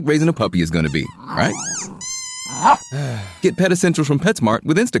 just like raising a puppy is gonna be, right? Get Pet Essentials from PetSmart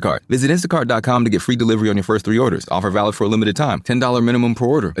with Instacart. Visit instacart.com to get free delivery on your first 3 orders. Offer valid for a limited time. $10 minimum per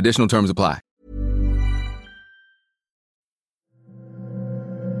order. Additional terms apply.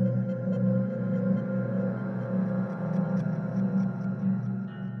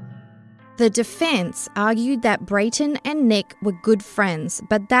 The defense argued that Brayton and Nick were good friends,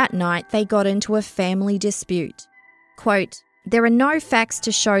 but that night they got into a family dispute. Quote, "There are no facts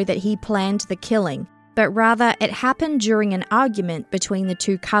to show that he planned the killing, but rather it happened during an argument between the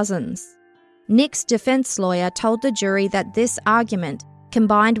two cousins." Nick's defense lawyer told the jury that this argument,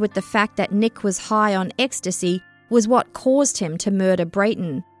 combined with the fact that Nick was high on ecstasy, was what caused him to murder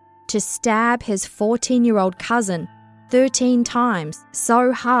Brayton, to stab his 14-year-old cousin 13 times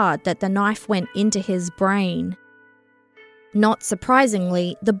so hard that the knife went into his brain. Not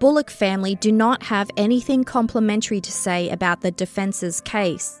surprisingly, the Bullock family do not have anything complimentary to say about the defense's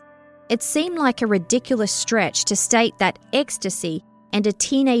case. It seemed like a ridiculous stretch to state that ecstasy and a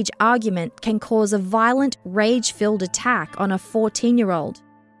teenage argument can cause a violent, rage-filled attack on a 14-year-old.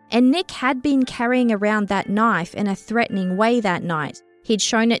 And Nick had been carrying around that knife in a threatening way that night. He'd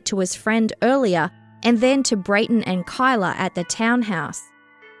shown it to his friend earlier, and then to Brayton and Kyla at the townhouse.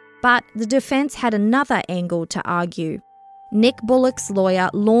 But the defense had another angle to argue. Nick Bullock's lawyer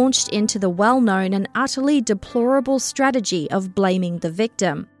launched into the well-known and utterly deplorable strategy of blaming the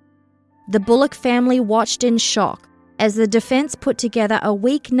victim. The Bullock family watched in shock as the defense put together a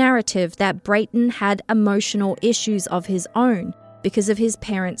weak narrative that Brayton had emotional issues of his own because of his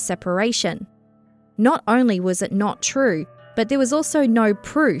parents' separation. Not only was it not true, but there was also no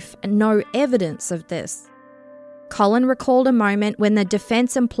proof and no evidence of this. Colin recalled a moment when the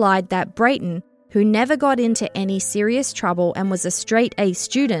defense implied that Brayton, who never got into any serious trouble and was a straight-A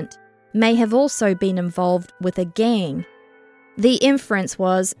student, may have also been involved with a gang. The inference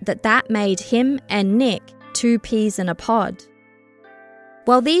was that that made him and Nick two peas in a pod.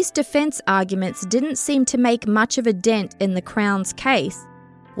 While these defense arguments didn't seem to make much of a dent in the Crown's case,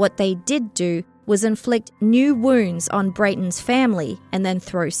 what they did do was inflict new wounds on Brayton's family and then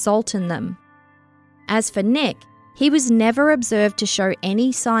throw salt in them. As for Nick, he was never observed to show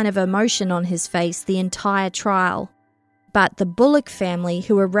any sign of emotion on his face the entire trial. But the Bullock family,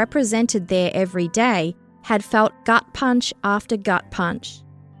 who were represented there every day, had felt gut punch after gut punch.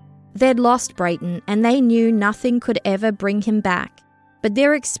 They'd lost Brayton and they knew nothing could ever bring him back. But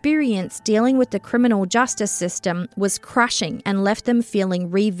their experience dealing with the criminal justice system was crushing and left them feeling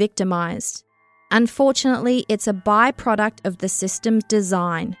re-victimized. Unfortunately, it's a byproduct of the system's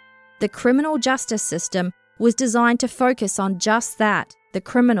design. The criminal justice system was designed to focus on just that, the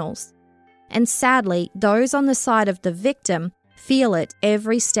criminals. And sadly, those on the side of the victim feel it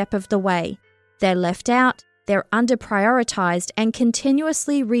every step of the way. They're left out, they're under-prioritized and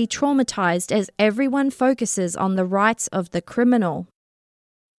continuously re-traumatized as everyone focuses on the rights of the criminal.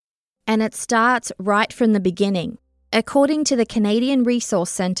 And it starts right from the beginning. According to the Canadian Resource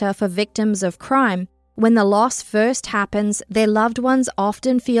Centre for Victims of Crime, when the loss first happens, their loved ones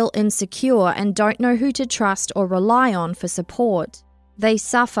often feel insecure and don't know who to trust or rely on for support. They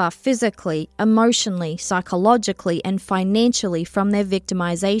suffer physically, emotionally, psychologically, and financially from their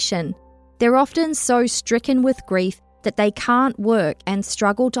victimization. They're often so stricken with grief that they can't work and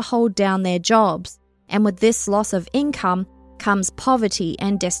struggle to hold down their jobs, and with this loss of income comes poverty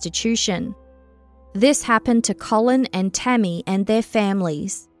and destitution. This happened to Colin and Tammy and their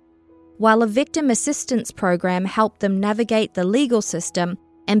families. While a victim assistance program helped them navigate the legal system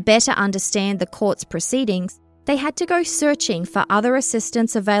and better understand the court's proceedings, they had to go searching for other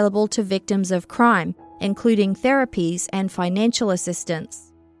assistance available to victims of crime, including therapies and financial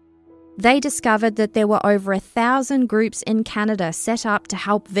assistance. They discovered that there were over 1,000 groups in Canada set up to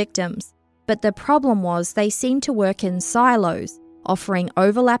help victims, but the problem was they seemed to work in silos, offering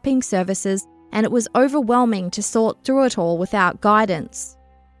overlapping services, and it was overwhelming to sort through it all without guidance.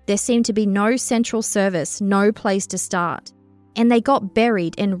 There seemed to be no central service, no place to start. And they got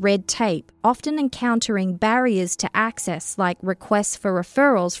buried in red tape, often encountering barriers to access like requests for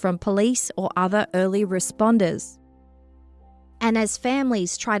referrals from police or other early responders. And as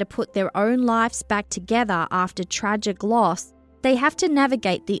families try to put their own lives back together after tragic loss, they have to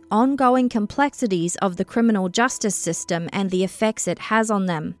navigate the ongoing complexities of the criminal justice system and the effects it has on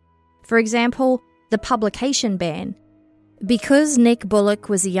them. For example, the publication ban. Because Nick Bullock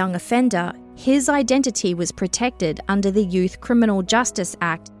was a young offender, his identity was protected under the Youth Criminal Justice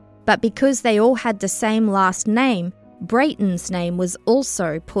Act, but because they all had the same last name, Brayton's name was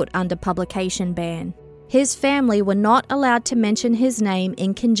also put under publication ban. His family were not allowed to mention his name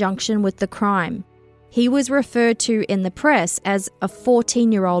in conjunction with the crime. He was referred to in the press as a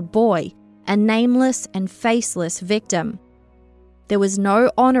 14-year-old boy, a nameless and faceless victim. There was no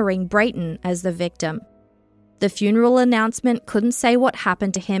honouring Brayton as the victim. The funeral announcement couldn't say what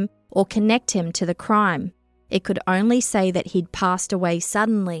happened to him or connect him to the crime. It could only say that he'd passed away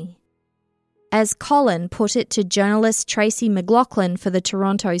suddenly. As Colin put it to journalist Tracy McLaughlin for the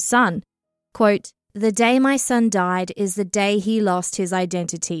Toronto Sun, Quote, "The day my son died is the day he lost his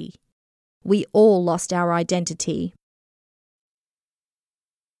identity. We all lost our identity."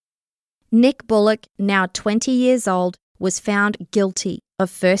 Nick Bullock, now 20 years old, was found guilty of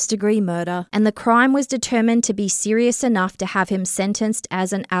first-degree murder, and the crime was determined to be serious enough to have him sentenced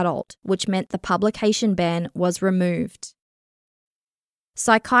as an adult, which meant the publication ban was removed.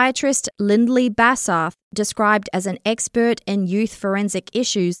 Psychiatrist Lindley Bassarth, described as an expert in youth forensic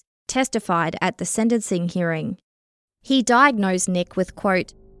issues, testified at the sentencing hearing. He diagnosed Nick with,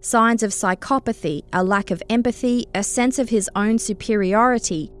 quote, "signs of psychopathy, a lack of empathy, a sense of his own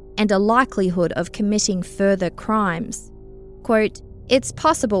superiority, and a likelihood of committing further crimes." Quote, "It's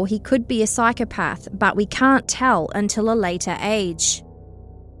possible he could be a psychopath, but we can't tell until a later age."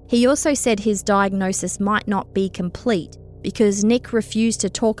 He also said his diagnosis might not be complete because Nick refused to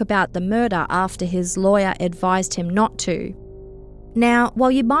talk about the murder after his lawyer advised him not to. Now,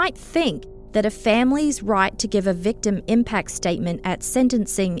 while you might think that a family's right to give a victim impact statement at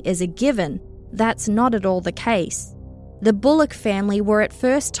sentencing is a given, that's not at all the case. The Bullock family were at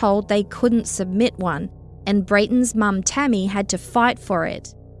first told they couldn't submit one, and Brayton's mum Tammy had to fight for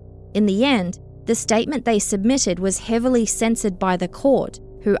it. In the end, the statement they submitted was heavily censored by the court,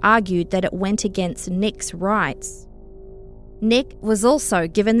 who argued that it went against Nick's rights. Nick was also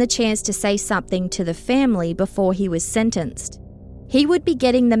given the chance to say something to the family before he was sentenced. He would be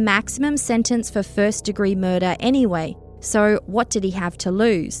getting the maximum sentence for first-degree murder anyway, so what did he have to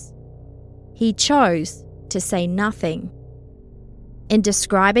lose? He chose to say nothing. In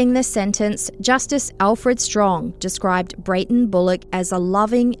describing the sentence, Justice Alfred Strong described Brayton Bullock as a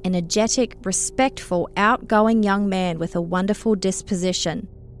loving, energetic, respectful, outgoing young man with a wonderful disposition.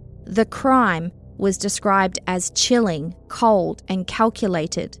 The crime was described as chilling, cold, and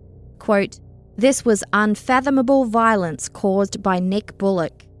calculated. Quote, "This was unfathomable violence caused by Nick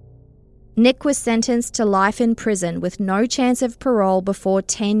Bullock." Nick was sentenced to life in prison with no chance of parole before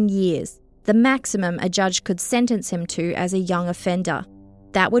 10 years, the maximum a judge could sentence him to as a young offender.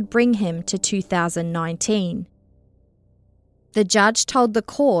 That would bring him to 2019. The judge told the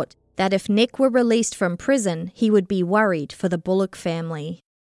court that if Nick were released from prison, he would be worried for the Bullock family.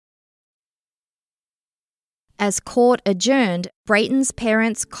 As court adjourned, Brayton's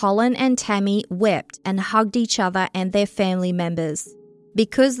parents Colin and Tammy wept and hugged each other and their family members.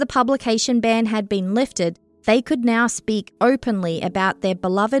 Because the publication ban had been lifted, they could now speak openly about their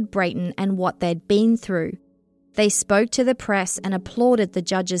beloved Brayton and what they'd been through. They spoke to the press and applauded the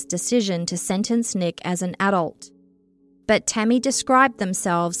judge's decision to sentence Nick as an adult. But Tammy described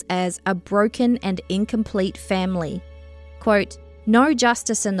themselves as a broken and incomplete family. Quote, "No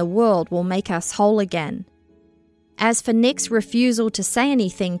justice in the world will make us whole again." As for Nick's refusal to say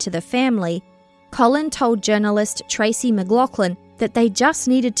anything to the family, Colin told journalist Tracy McLaughlin that they just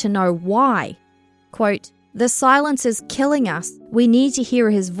needed to know why. Quote, "The silence is killing us. We need to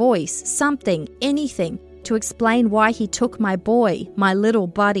hear his voice, something, anything, to explain why he took my boy, my little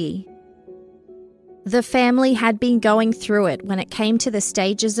buddy." The family had been going through it when it came to the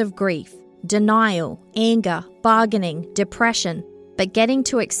stages of grief: denial, anger, bargaining, depression. But getting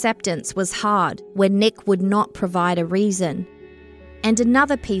to acceptance was hard when Nick would not provide a reason. And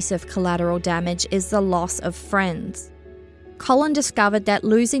another piece of collateral damage is the loss of friends. Colin discovered that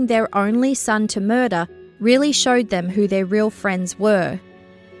losing their only son to murder really showed them who their real friends were.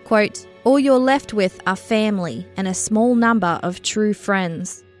 Quote, "All you're left with are family and a small number of true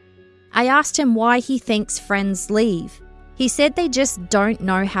friends." I asked him why he thinks friends leave. He said they just don't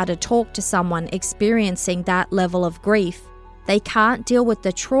know how to talk to someone experiencing that level of grief. They can't deal with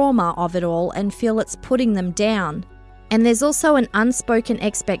the trauma of it all and feel it's putting them down. And there's also an unspoken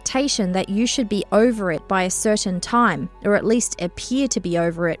expectation that you should be over it by a certain time, or at least appear to be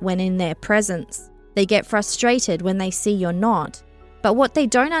over it when in their presence. They get frustrated when they see you're not. But what they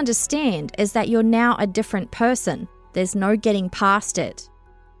don't understand is that you're now a different person. There's no getting past it.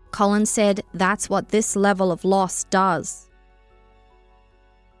 Colin said that's what this level of loss does.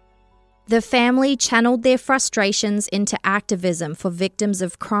 The family channeled their frustrations into activism for victims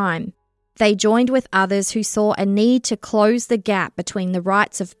of crime. They joined with others who saw a need to close the gap between the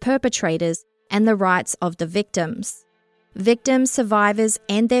rights of perpetrators and the rights of the victims. Victims, survivors,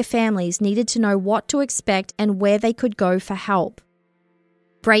 and their families needed to know what to expect and where they could go for help.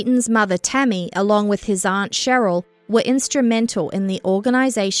 Brayton's mother Tammy, along with his aunt Cheryl, were instrumental in the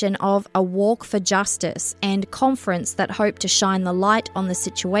organisation of a Walk for Justice and conference that hoped to shine the light on the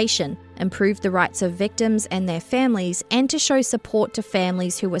situation, improve the rights of victims and their families, and to show support to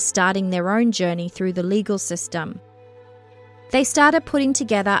families who were starting their own journey through the legal system. They started putting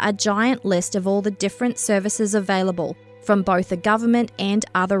together a giant list of all the different services available, from both the government and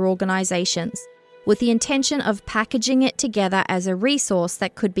other organisations, with the intention of packaging it together as a resource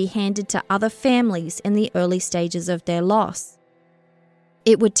that could be handed to other families in the early stages of their loss.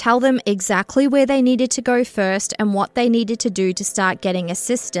 It would tell them exactly where they needed to go first and what they needed to do to start getting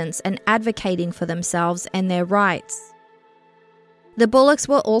assistance and advocating for themselves and their rights. The Bullocks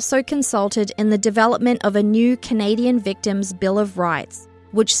were also consulted in the development of a new Canadian Victims' Bill of Rights,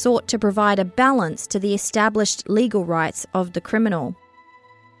 which sought to provide a balance to the established legal rights of the criminal.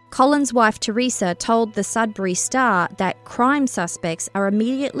 Colin's wife Teresa told the Sudbury Star that crime suspects are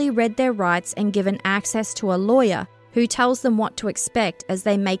immediately read their rights and given access to a lawyer who tells them what to expect as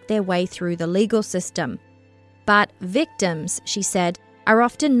they make their way through the legal system. But victims, she said, are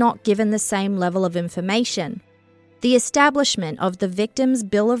often not given the same level of information. The establishment of the Victims'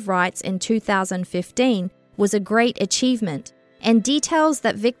 Bill of Rights in 2015 was a great achievement and details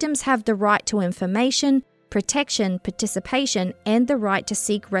that victims have the right to information, protection, participation, and the right to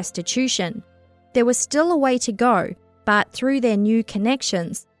seek restitution. There was still a way to go, but through their new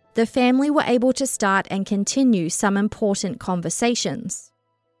connections, the family were able to start and continue some important conversations.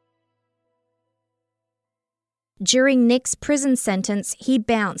 During Nick's prison sentence, he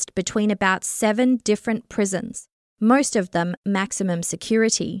bounced between about 7 different prisons, most of them maximum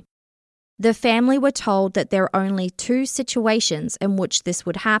security. The family were told that there are only 2 situations in which this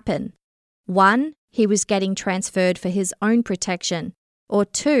would happen. 1, he was getting transferred for his own protection, or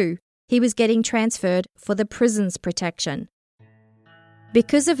 2, he was getting transferred for the prison's protection.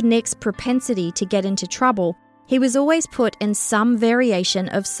 Because of Nick's propensity to get into trouble, he was always put in some variation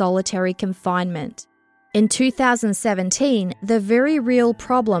of solitary confinement. In 2017, the very real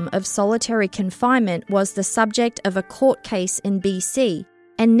problem of solitary confinement was the subject of a court case in BC,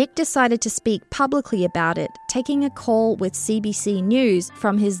 and Nick decided to speak publicly about it, taking a call with CBC News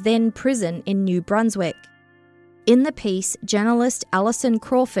from his then prison in New Brunswick. In the piece, journalist Alison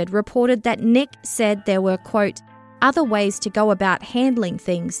Crawford reported that Nick said there were, quote, other ways to go about handling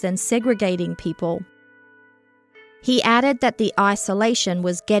things than segregating people. He added that the isolation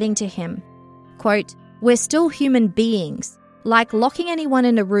was getting to him. Quote, we're still human beings. Like locking anyone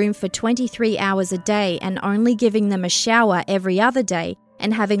in a room for 23 hours a day and only giving them a shower every other day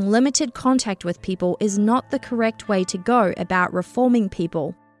and having limited contact with people is not the correct way to go about reforming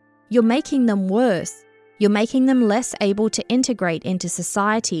people. You're making them worse. You're making them less able to integrate into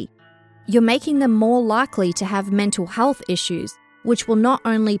society. You're making them more likely to have mental health issues, which will not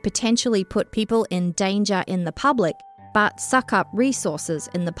only potentially put people in danger in the public, but suck up resources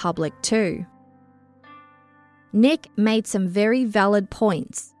in the public too. Nick made some very valid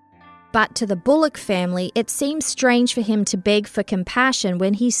points. But to the Bullock family, it seems strange for him to beg for compassion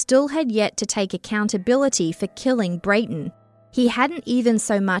when he still had yet to take accountability for killing Brayton. He hadn't even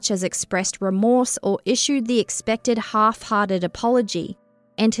so much as expressed remorse or issued the expected half-hearted apology,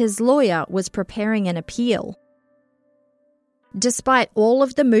 and his lawyer was preparing an appeal. Despite all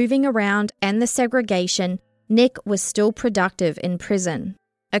of the moving around and the segregation, Nick was still productive in prison.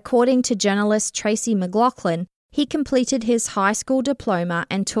 According to journalist Tracy McLaughlin, he completed his high school diploma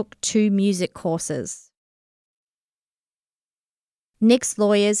and took 2 music courses. Nick's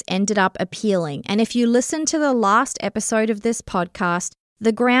lawyers ended up appealing, and if you listen to the last episode of this podcast,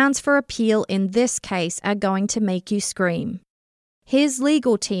 the grounds for appeal in this case are going to make you scream. His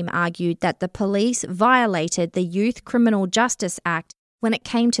legal team argued that the police violated the Youth Criminal Justice Act when it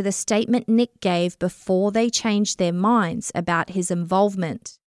came to the statement Nick gave before they changed their minds about his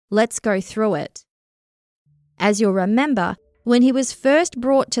involvement. Let's go through it. As you'll remember, when he was first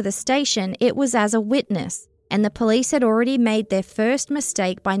brought to the station, it was as a witness, and the police had already made their first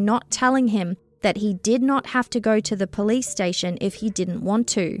mistake by not telling him that he did not have to go to the police station if he didn't want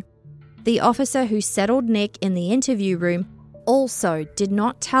to. The officer who settled Nick in the interview room also did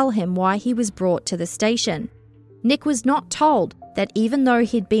not tell him why he was brought to the station. Nick was not told that even though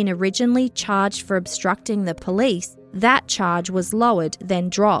he'd been originally charged for obstructing the police, that charge was lowered, then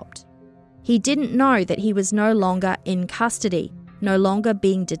dropped. He didn't know that he was no longer in custody, no longer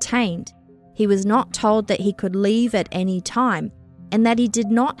being detained. He was not told that he could leave at any time and that he did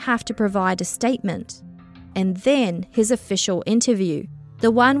not have to provide a statement. And then his official interview,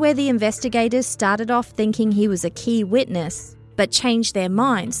 the one where the investigators started off thinking he was a key witness, but changed their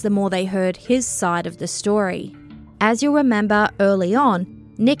minds the more they heard his side of the story. As you'll remember early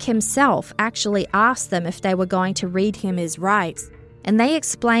on, Nick himself actually asked them if they were going to read him his rights, and they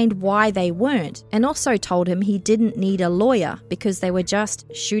explained why they weren't, and also told him he didn't need a lawyer because they were just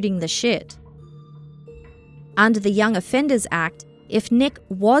shooting the shit. Under the Young Offenders Act, if Nick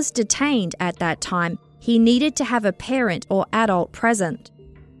was detained at that time, he needed to have a parent or adult present.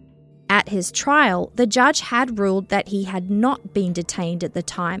 At his trial, the judge had ruled that he had not been detained at the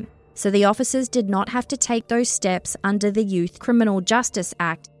time, so the officers did not have to take those steps under the Youth Criminal Justice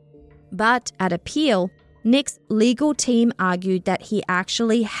Act. But at appeal, Nick's legal team argued that he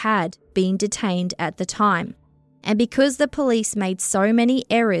actually had been detained at the time. And because the police made so many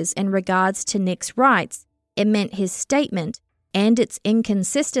errors in regards to Nick's rights, it meant his statement and its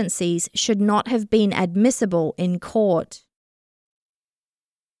inconsistencies should not have been admissible in court.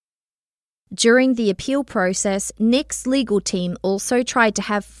 During the appeal process, Nick's legal team also tried to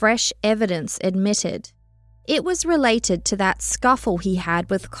have fresh evidence admitted. It was related to that scuffle he had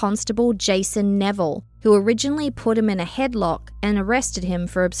with Constable Jason Neville, who originally put him in a headlock and arrested him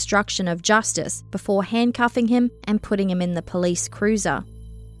for obstruction of justice before handcuffing him and putting him in the police cruiser.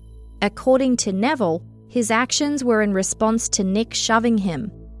 According to Neville, his actions were in response to Nick shoving him,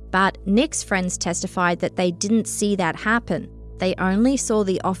 but Nick's friends testified that they didn't see that happen. They only saw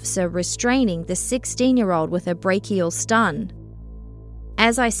the officer restraining the 16-year-old with a brachial stun.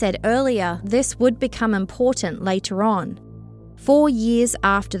 As I said earlier, this would become important later on. 4 years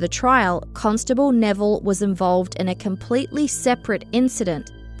after the trial, Constable Neville was involved in a completely separate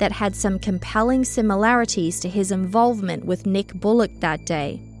incident that had some compelling similarities to his involvement with Nick Bullock that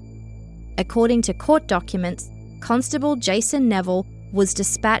day. According to court documents, Constable Jason Neville was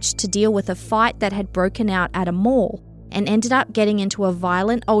dispatched to deal with a fight that had broken out at a mall and ended up getting into a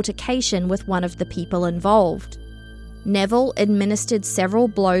violent altercation with one of the people involved. Neville administered several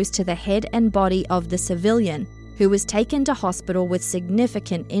blows to the head and body of the civilian, who was taken to hospital with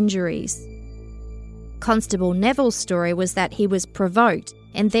significant injuries. Constable Neville's story was that he was provoked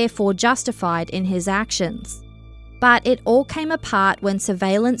and therefore justified in his actions. But it all came apart when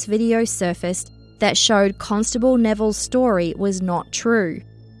surveillance video surfaced that showed Constable Neville's story was not true.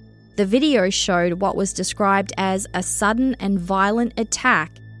 The video showed what was described as a sudden and violent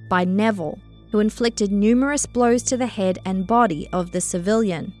attack by Neville, who inflicted numerous blows to the head and body of the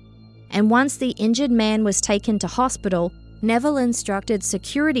civilian. And once the injured man was taken to hospital, Neville instructed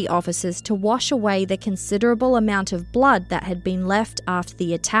security officers to wash away the considerable amount of blood that had been left after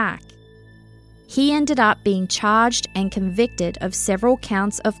the attack. He ended up being charged and convicted of several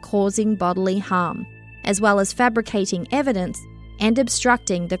counts of causing bodily harm, as well as fabricating evidence and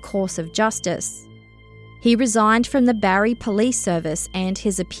obstructing the course of justice. He resigned from the Barrie Police Service and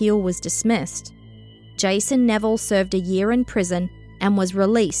his appeal was dismissed. Jason Neville served a year in prison and was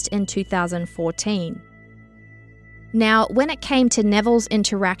released in 2014. Now, when it came to Neville's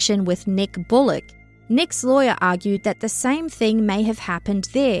interaction with Nick Bullock, Nick's lawyer argued that the same thing may have happened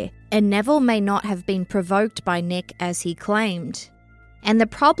there, and Neville may not have been provoked by Nick as he claimed. And the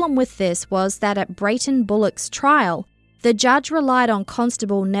problem with this was that at Brayton Bullock's trial, the judge relied on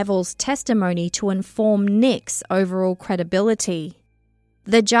Constable Neville's testimony to inform Nick's overall credibility.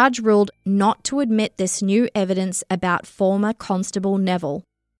 The judge ruled not to admit this new evidence about former Constable Neville,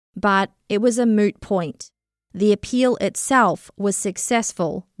 but it was a moot point. The appeal itself was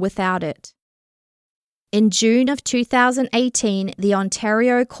successful without it. In June of 2018, the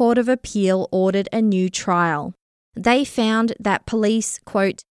Ontario Court of Appeal ordered a new trial. They found that police,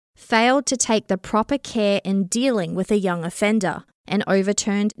 quote, failed to take the proper care in dealing with a young offender and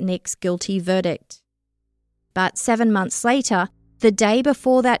overturned Nick's guilty verdict. But 7 months later, the day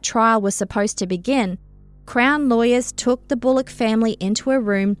before that trial was supposed to begin, Crown lawyers took the Bullock family into a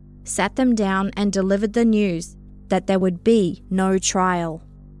room, sat them down and delivered the news that there would be no trial.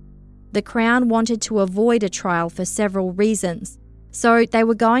 The Crown wanted to avoid a trial for several reasons, so they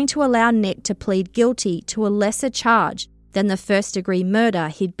were going to allow Nick to plead guilty to a lesser charge than the first-degree murder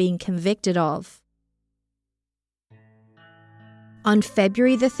he'd been convicted of. On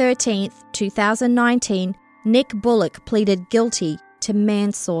February the 13th, 2019, Nick Bullock pleaded guilty to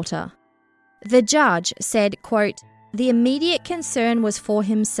manslaughter. The judge said, quote, "The immediate concern was for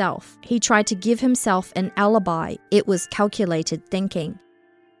himself. He tried to give himself an alibi. It was calculated thinking."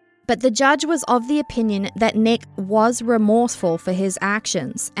 But the judge was of the opinion that Nick was remorseful for his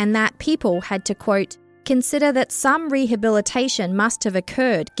actions and that people had to, quote, "consider that some rehabilitation must have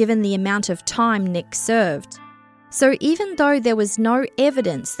occurred given the amount of time Nick served." So even though there was no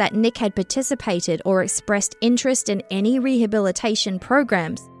evidence that Nick had participated or expressed interest in any rehabilitation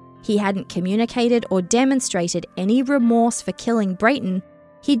programs, he hadn't communicated or demonstrated any remorse for killing Brayton,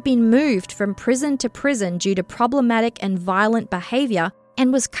 he'd been moved from prison to prison due to problematic and violent behaviour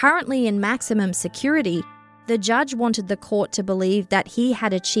and was currently in maximum security, the judge wanted the court to believe that he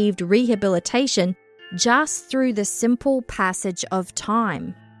had achieved rehabilitation just through the simple passage of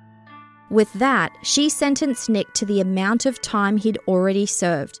time. With that, she sentenced Nick to the amount of time he'd already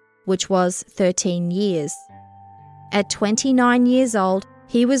served, which was 13 years. At 29 years old,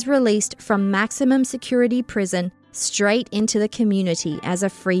 he was released from maximum security prison straight into the community as a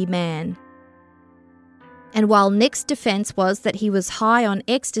free man. And while Nick's defense was that he was high on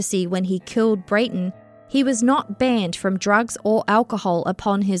ecstasy when he killed Brayton, he was not banned from drugs or alcohol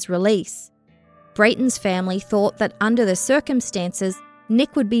upon his release. Brayton's family thought that under the circumstances,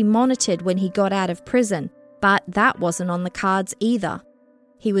 Nick would be monitored when he got out of prison, but that wasn't on the cards either.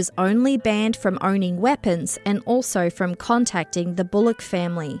 He was only banned from owning weapons and also from contacting the Bullock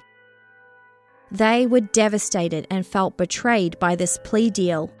family. They were devastated and felt betrayed by this plea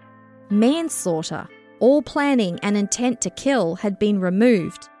deal. Manslaughter, all planning and intent to kill, had been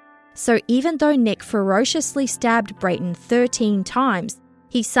removed. So even though Nick ferociously stabbed Brayton 13 times,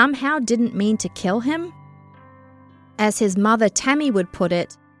 he somehow didn't mean to kill him? As his mother Tammy would put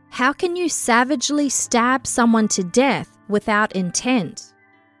it, how can you savagely stab someone to death without intent?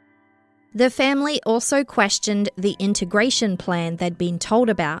 The family also questioned the integration plan they'd been told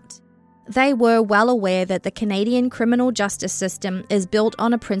about. They were well aware that the Canadian criminal justice system is built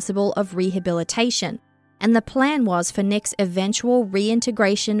on a principle of rehabilitation, and the plan was for Nick's eventual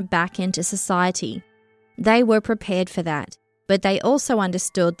reintegration back into society. They were prepared for that, but they also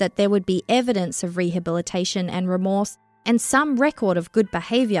understood that there would be evidence of rehabilitation and remorse and some record of good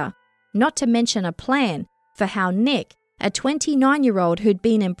behaviour, not to mention a plan for how Nick, a 29-year-old who'd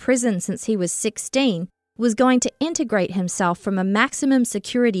been in prison since he was 16, was going to integrate himself from a maximum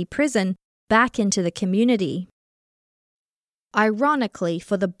security prison back into the community. Ironically,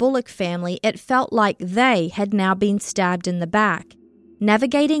 for the Bullock family, it felt like they had now been stabbed in the back.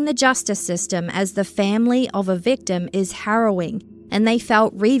 Navigating the justice system as the family of a victim is harrowing, and they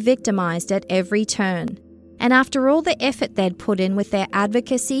felt re-victimized at every turn. And after all the effort they'd put in with their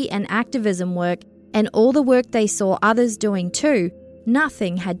advocacy and activism work, and all the work they saw others doing too,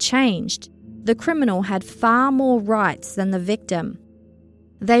 nothing had changed. The criminal had far more rights than the victim.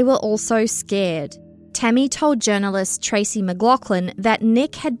 They were also scared. Tammy told journalist Tracy McLaughlin that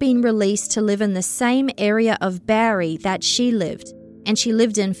Nick had been released to live in the same area of Barrie that she lived, and she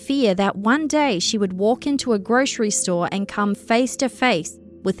lived in fear that one day she would walk into a grocery store and come face to face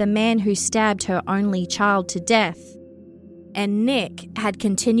with a man who stabbed her only child to death. And Nick had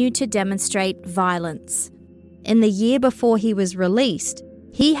continued to demonstrate violence. In the year before he was released,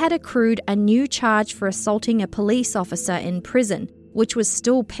 he had accrued a new charge for assaulting a police officer in prison, which was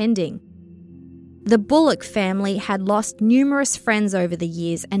still pending. The Bullock family had lost numerous friends over the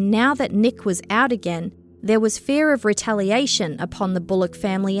years, and now that Nick was out again, there was fear of retaliation upon the Bullock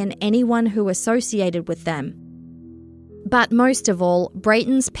family and anyone who associated with them. But most of all,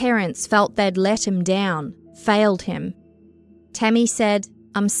 Brayton's parents felt they'd let him down, failed him. Tammy said,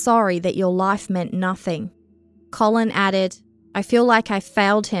 "I'm sorry that your life meant nothing." Colin added, "I feel like I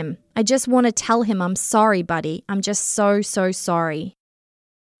failed him. I just want to tell him I'm sorry, buddy. I'm just so sorry."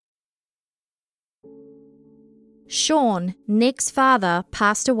 Sean, Nick's father,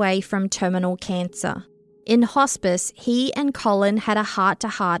 passed away from terminal cancer. In hospice, he and Colin had a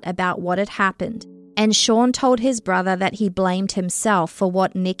heart-to-heart about what had happened, and Sean told his brother that he blamed himself for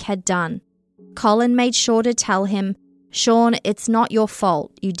what Nick had done. Colin made sure to tell him, "Sean, it's not your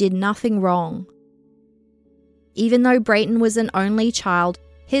fault. You did nothing wrong." Even though Brayton was an only child,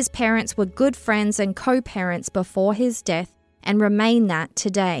 his parents were good friends and co-parents before his death and remain that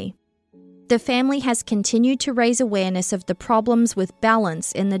today. The family has continued to raise awareness of the problems with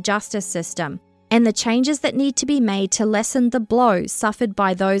balance in the justice system and the changes that need to be made to lessen the blows suffered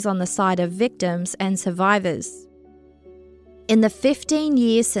by those on the side of victims and survivors. In the 15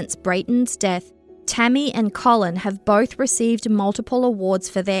 years since Brayton's death, Tammy and Colin have both received multiple awards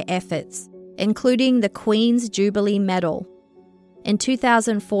for their efforts, including the Queen's Jubilee Medal. In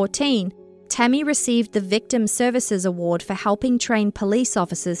 2014, Tammy received the Victim Services Award for helping train police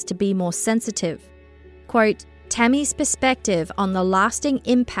officers to be more sensitive. Quote, "Tammy's perspective on the lasting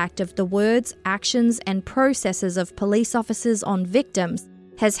impact of the words, actions, and processes of police officers on victims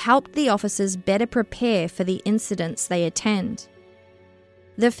has helped the officers better prepare for the incidents they attend."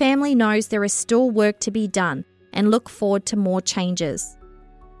 The family knows there is still work to be done and look forward to more changes.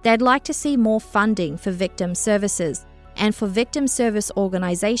 They'd like to see more funding for victim services and for victim service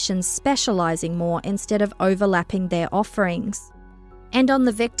organisations specialising more instead of overlapping their offerings. And on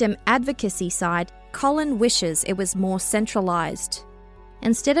the victim advocacy side, Colin wishes it was more centralised.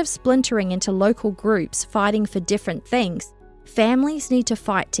 Instead of splintering into local groups fighting for different things, families need to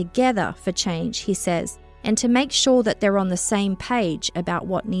fight together for change, he says, and to make sure that they're on the same page about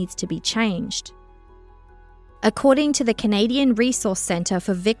what needs to be changed. According to the Canadian Resource Centre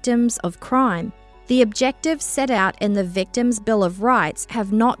for Victims of Crime, the objectives set out in the Victims' Bill of Rights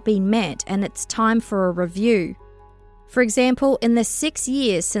have not been met, and it's time for a review. For example, in the 6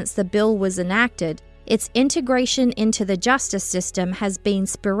 years since the bill was enacted, its integration into the justice system has been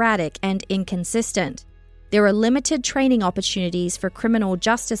sporadic and inconsistent. There are limited training opportunities for criminal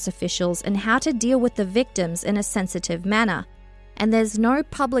justice officials in how to deal with the victims in a sensitive manner, and there's no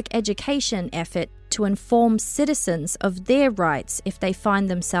public education effort to inform citizens of their rights if they find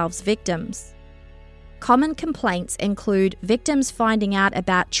themselves victims. Common complaints include victims finding out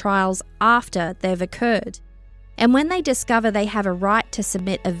about trials after they've occurred. And when they discover they have a right to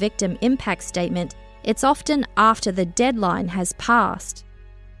submit a victim impact statement, it's often after the deadline has passed.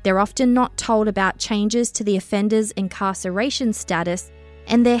 They're often not told about changes to the offender's incarceration status,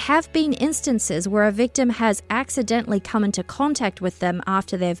 and there have been instances where a victim has accidentally come into contact with them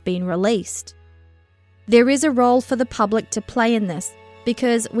after they've been released. There is a role for the public to play in this,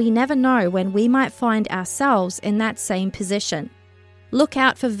 because we never know when we might find ourselves in that same position. Look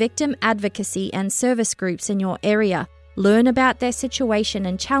out for victim advocacy and service groups in your area, learn about their situation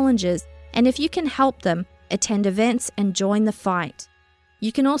and challenges, and if you can help them, attend events and join the fight.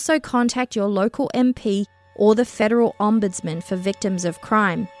 You can also contact your local MP or the Federal Ombudsman for victims of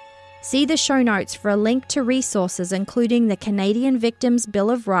crime. See the show notes for a link to resources including the Canadian Victims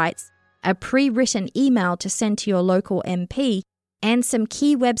Bill of Rights, a pre-written email to send to your local MP, and some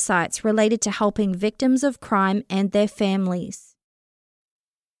key websites related to helping victims of crime and their families.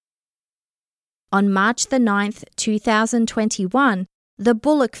 On March the 9th, 2021, the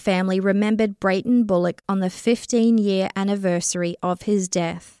Bullock family remembered Brayton Bullock on the 15-year anniversary of his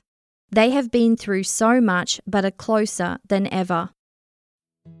death. They have been through so much but are closer than ever.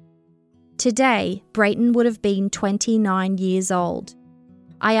 Today, Brayton would have been 29 years old.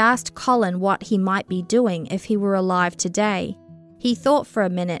 I asked Colin what he might be doing if he were alive today. He thought for a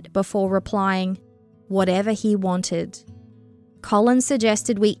minute before replying, whatever he wanted. Colin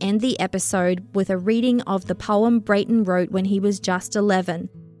suggested we end the episode with a reading of the poem Brayton wrote when he was just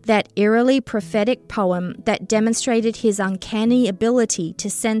 11, that eerily prophetic poem that demonstrated his uncanny ability to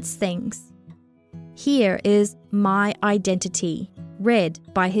sense things. Here is My Identity, read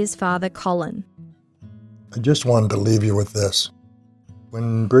by his father Colin. I just wanted to leave you with this.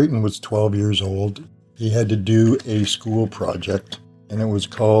 When Brayton was 12 years old, he had to do a school project, and it was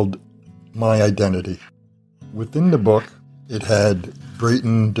called My Identity. Within the book, it had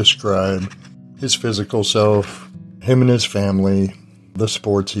Brayton describe his physical self, him and his family, the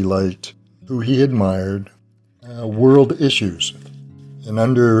sports he liked, who he admired, world issues. And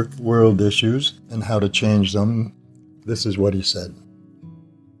under world issues and how to change them, this is what he said.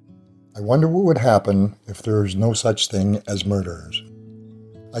 I wonder what would happen if there is no such thing as murderers.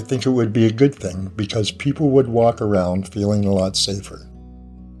 I think it would be a good thing because people would walk around feeling a lot safer.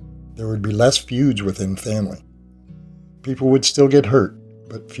 There would be less feuds within family. People would still get hurt,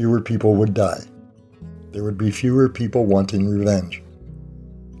 but fewer people would die. There would be fewer people wanting revenge.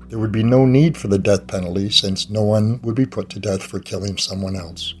 There would be no need for the death penalty since no one would be put to death for killing someone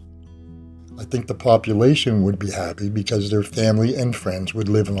else. I think the population would be happy because their family and friends would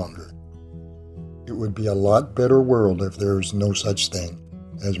live longer. It would be a lot better world if there is no such thing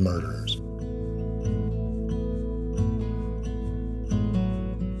as murderers.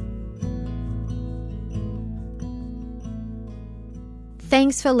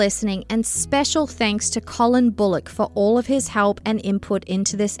 Thanks for listening, and special thanks to Colin Bullock for all of his help and input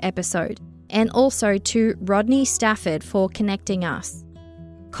into this episode, and also to Rodney Stafford for connecting us.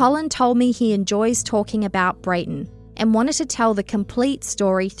 Colin told me he enjoys talking about Brayton and wanted to tell the complete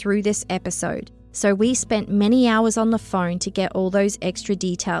story through this episode, so we spent many hours on the phone to get all those extra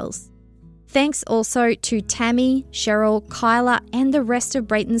details. Thanks also to Tammy, Cheryl, Kyla, and the rest of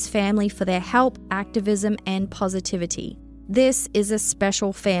Brayton's family for their help, activism, and positivity. This is a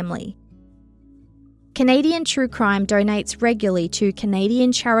special family. Canadian True Crime donates regularly to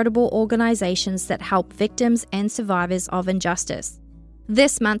Canadian charitable organisations that help victims and survivors of injustice.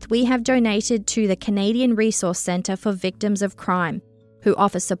 This month, we have donated to the Canadian Resource Centre for Victims of Crime, who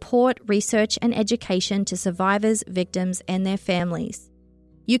offer support, research and education to survivors, victims and their families.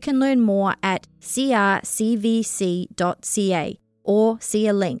 You can learn more at crcvc.ca or see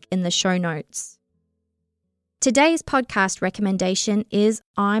a link in the show notes. Today's podcast recommendation is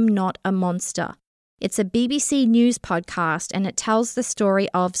I'm Not a Monster. It's a BBC News podcast and it tells the story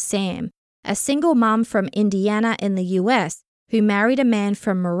of Sam, a single mum from Indiana in the US who married a man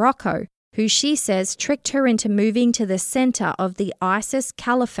from Morocco who she says tricked her into moving to the center of the ISIS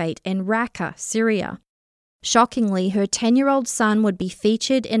caliphate in Raqqa, Syria. Shockingly, her 10-year-old son would be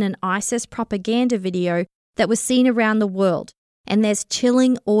featured in an ISIS propaganda video that was seen around the world. And there's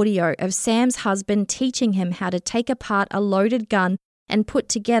chilling audio of Sam's husband teaching him how to take apart a loaded gun and put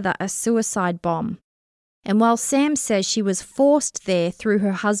together a suicide bomb. And while Sam says she was forced there through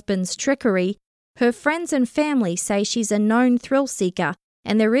her husband's trickery, her friends and family say she's a known thrill seeker,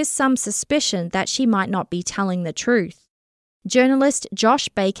 and there is some suspicion that she might not be telling the truth. Journalist Josh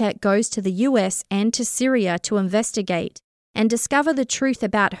Baker goes to the US and to Syria to investigate and discover the truth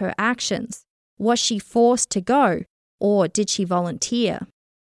about her actions. Was she forced to go, or did she volunteer?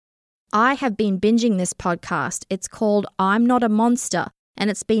 I have been binging this podcast. It's called I'm Not a Monster, and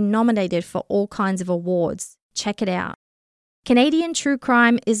it's been nominated for all kinds of awards. Check it out. Canadian True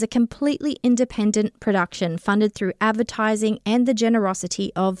Crime is a completely independent production funded through advertising and the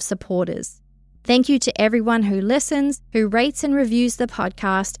generosity of supporters. Thank you to everyone who listens, who rates and reviews the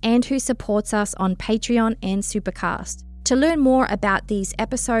podcast, and who supports us on Patreon and Supercast. To learn more about these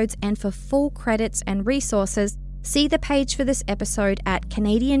episodes and for full credits and resources, see the page for this episode at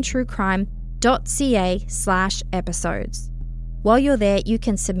canadiantruecrime.ca/episodes. While you're there, you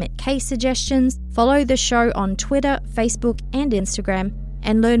can submit case suggestions, follow the show on Twitter, Facebook, and Instagram,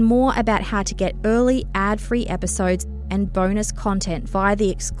 and learn more about how to get early ad-free episodes and bonus content via the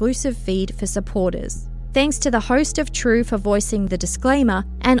exclusive feed for supporters. Thanks to the host of True for voicing the disclaimer,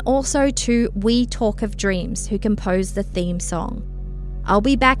 and also to We Talk of Dreams, who composed the theme song. I'll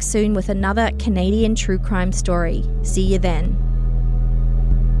be back soon with another Canadian true crime story. See you then.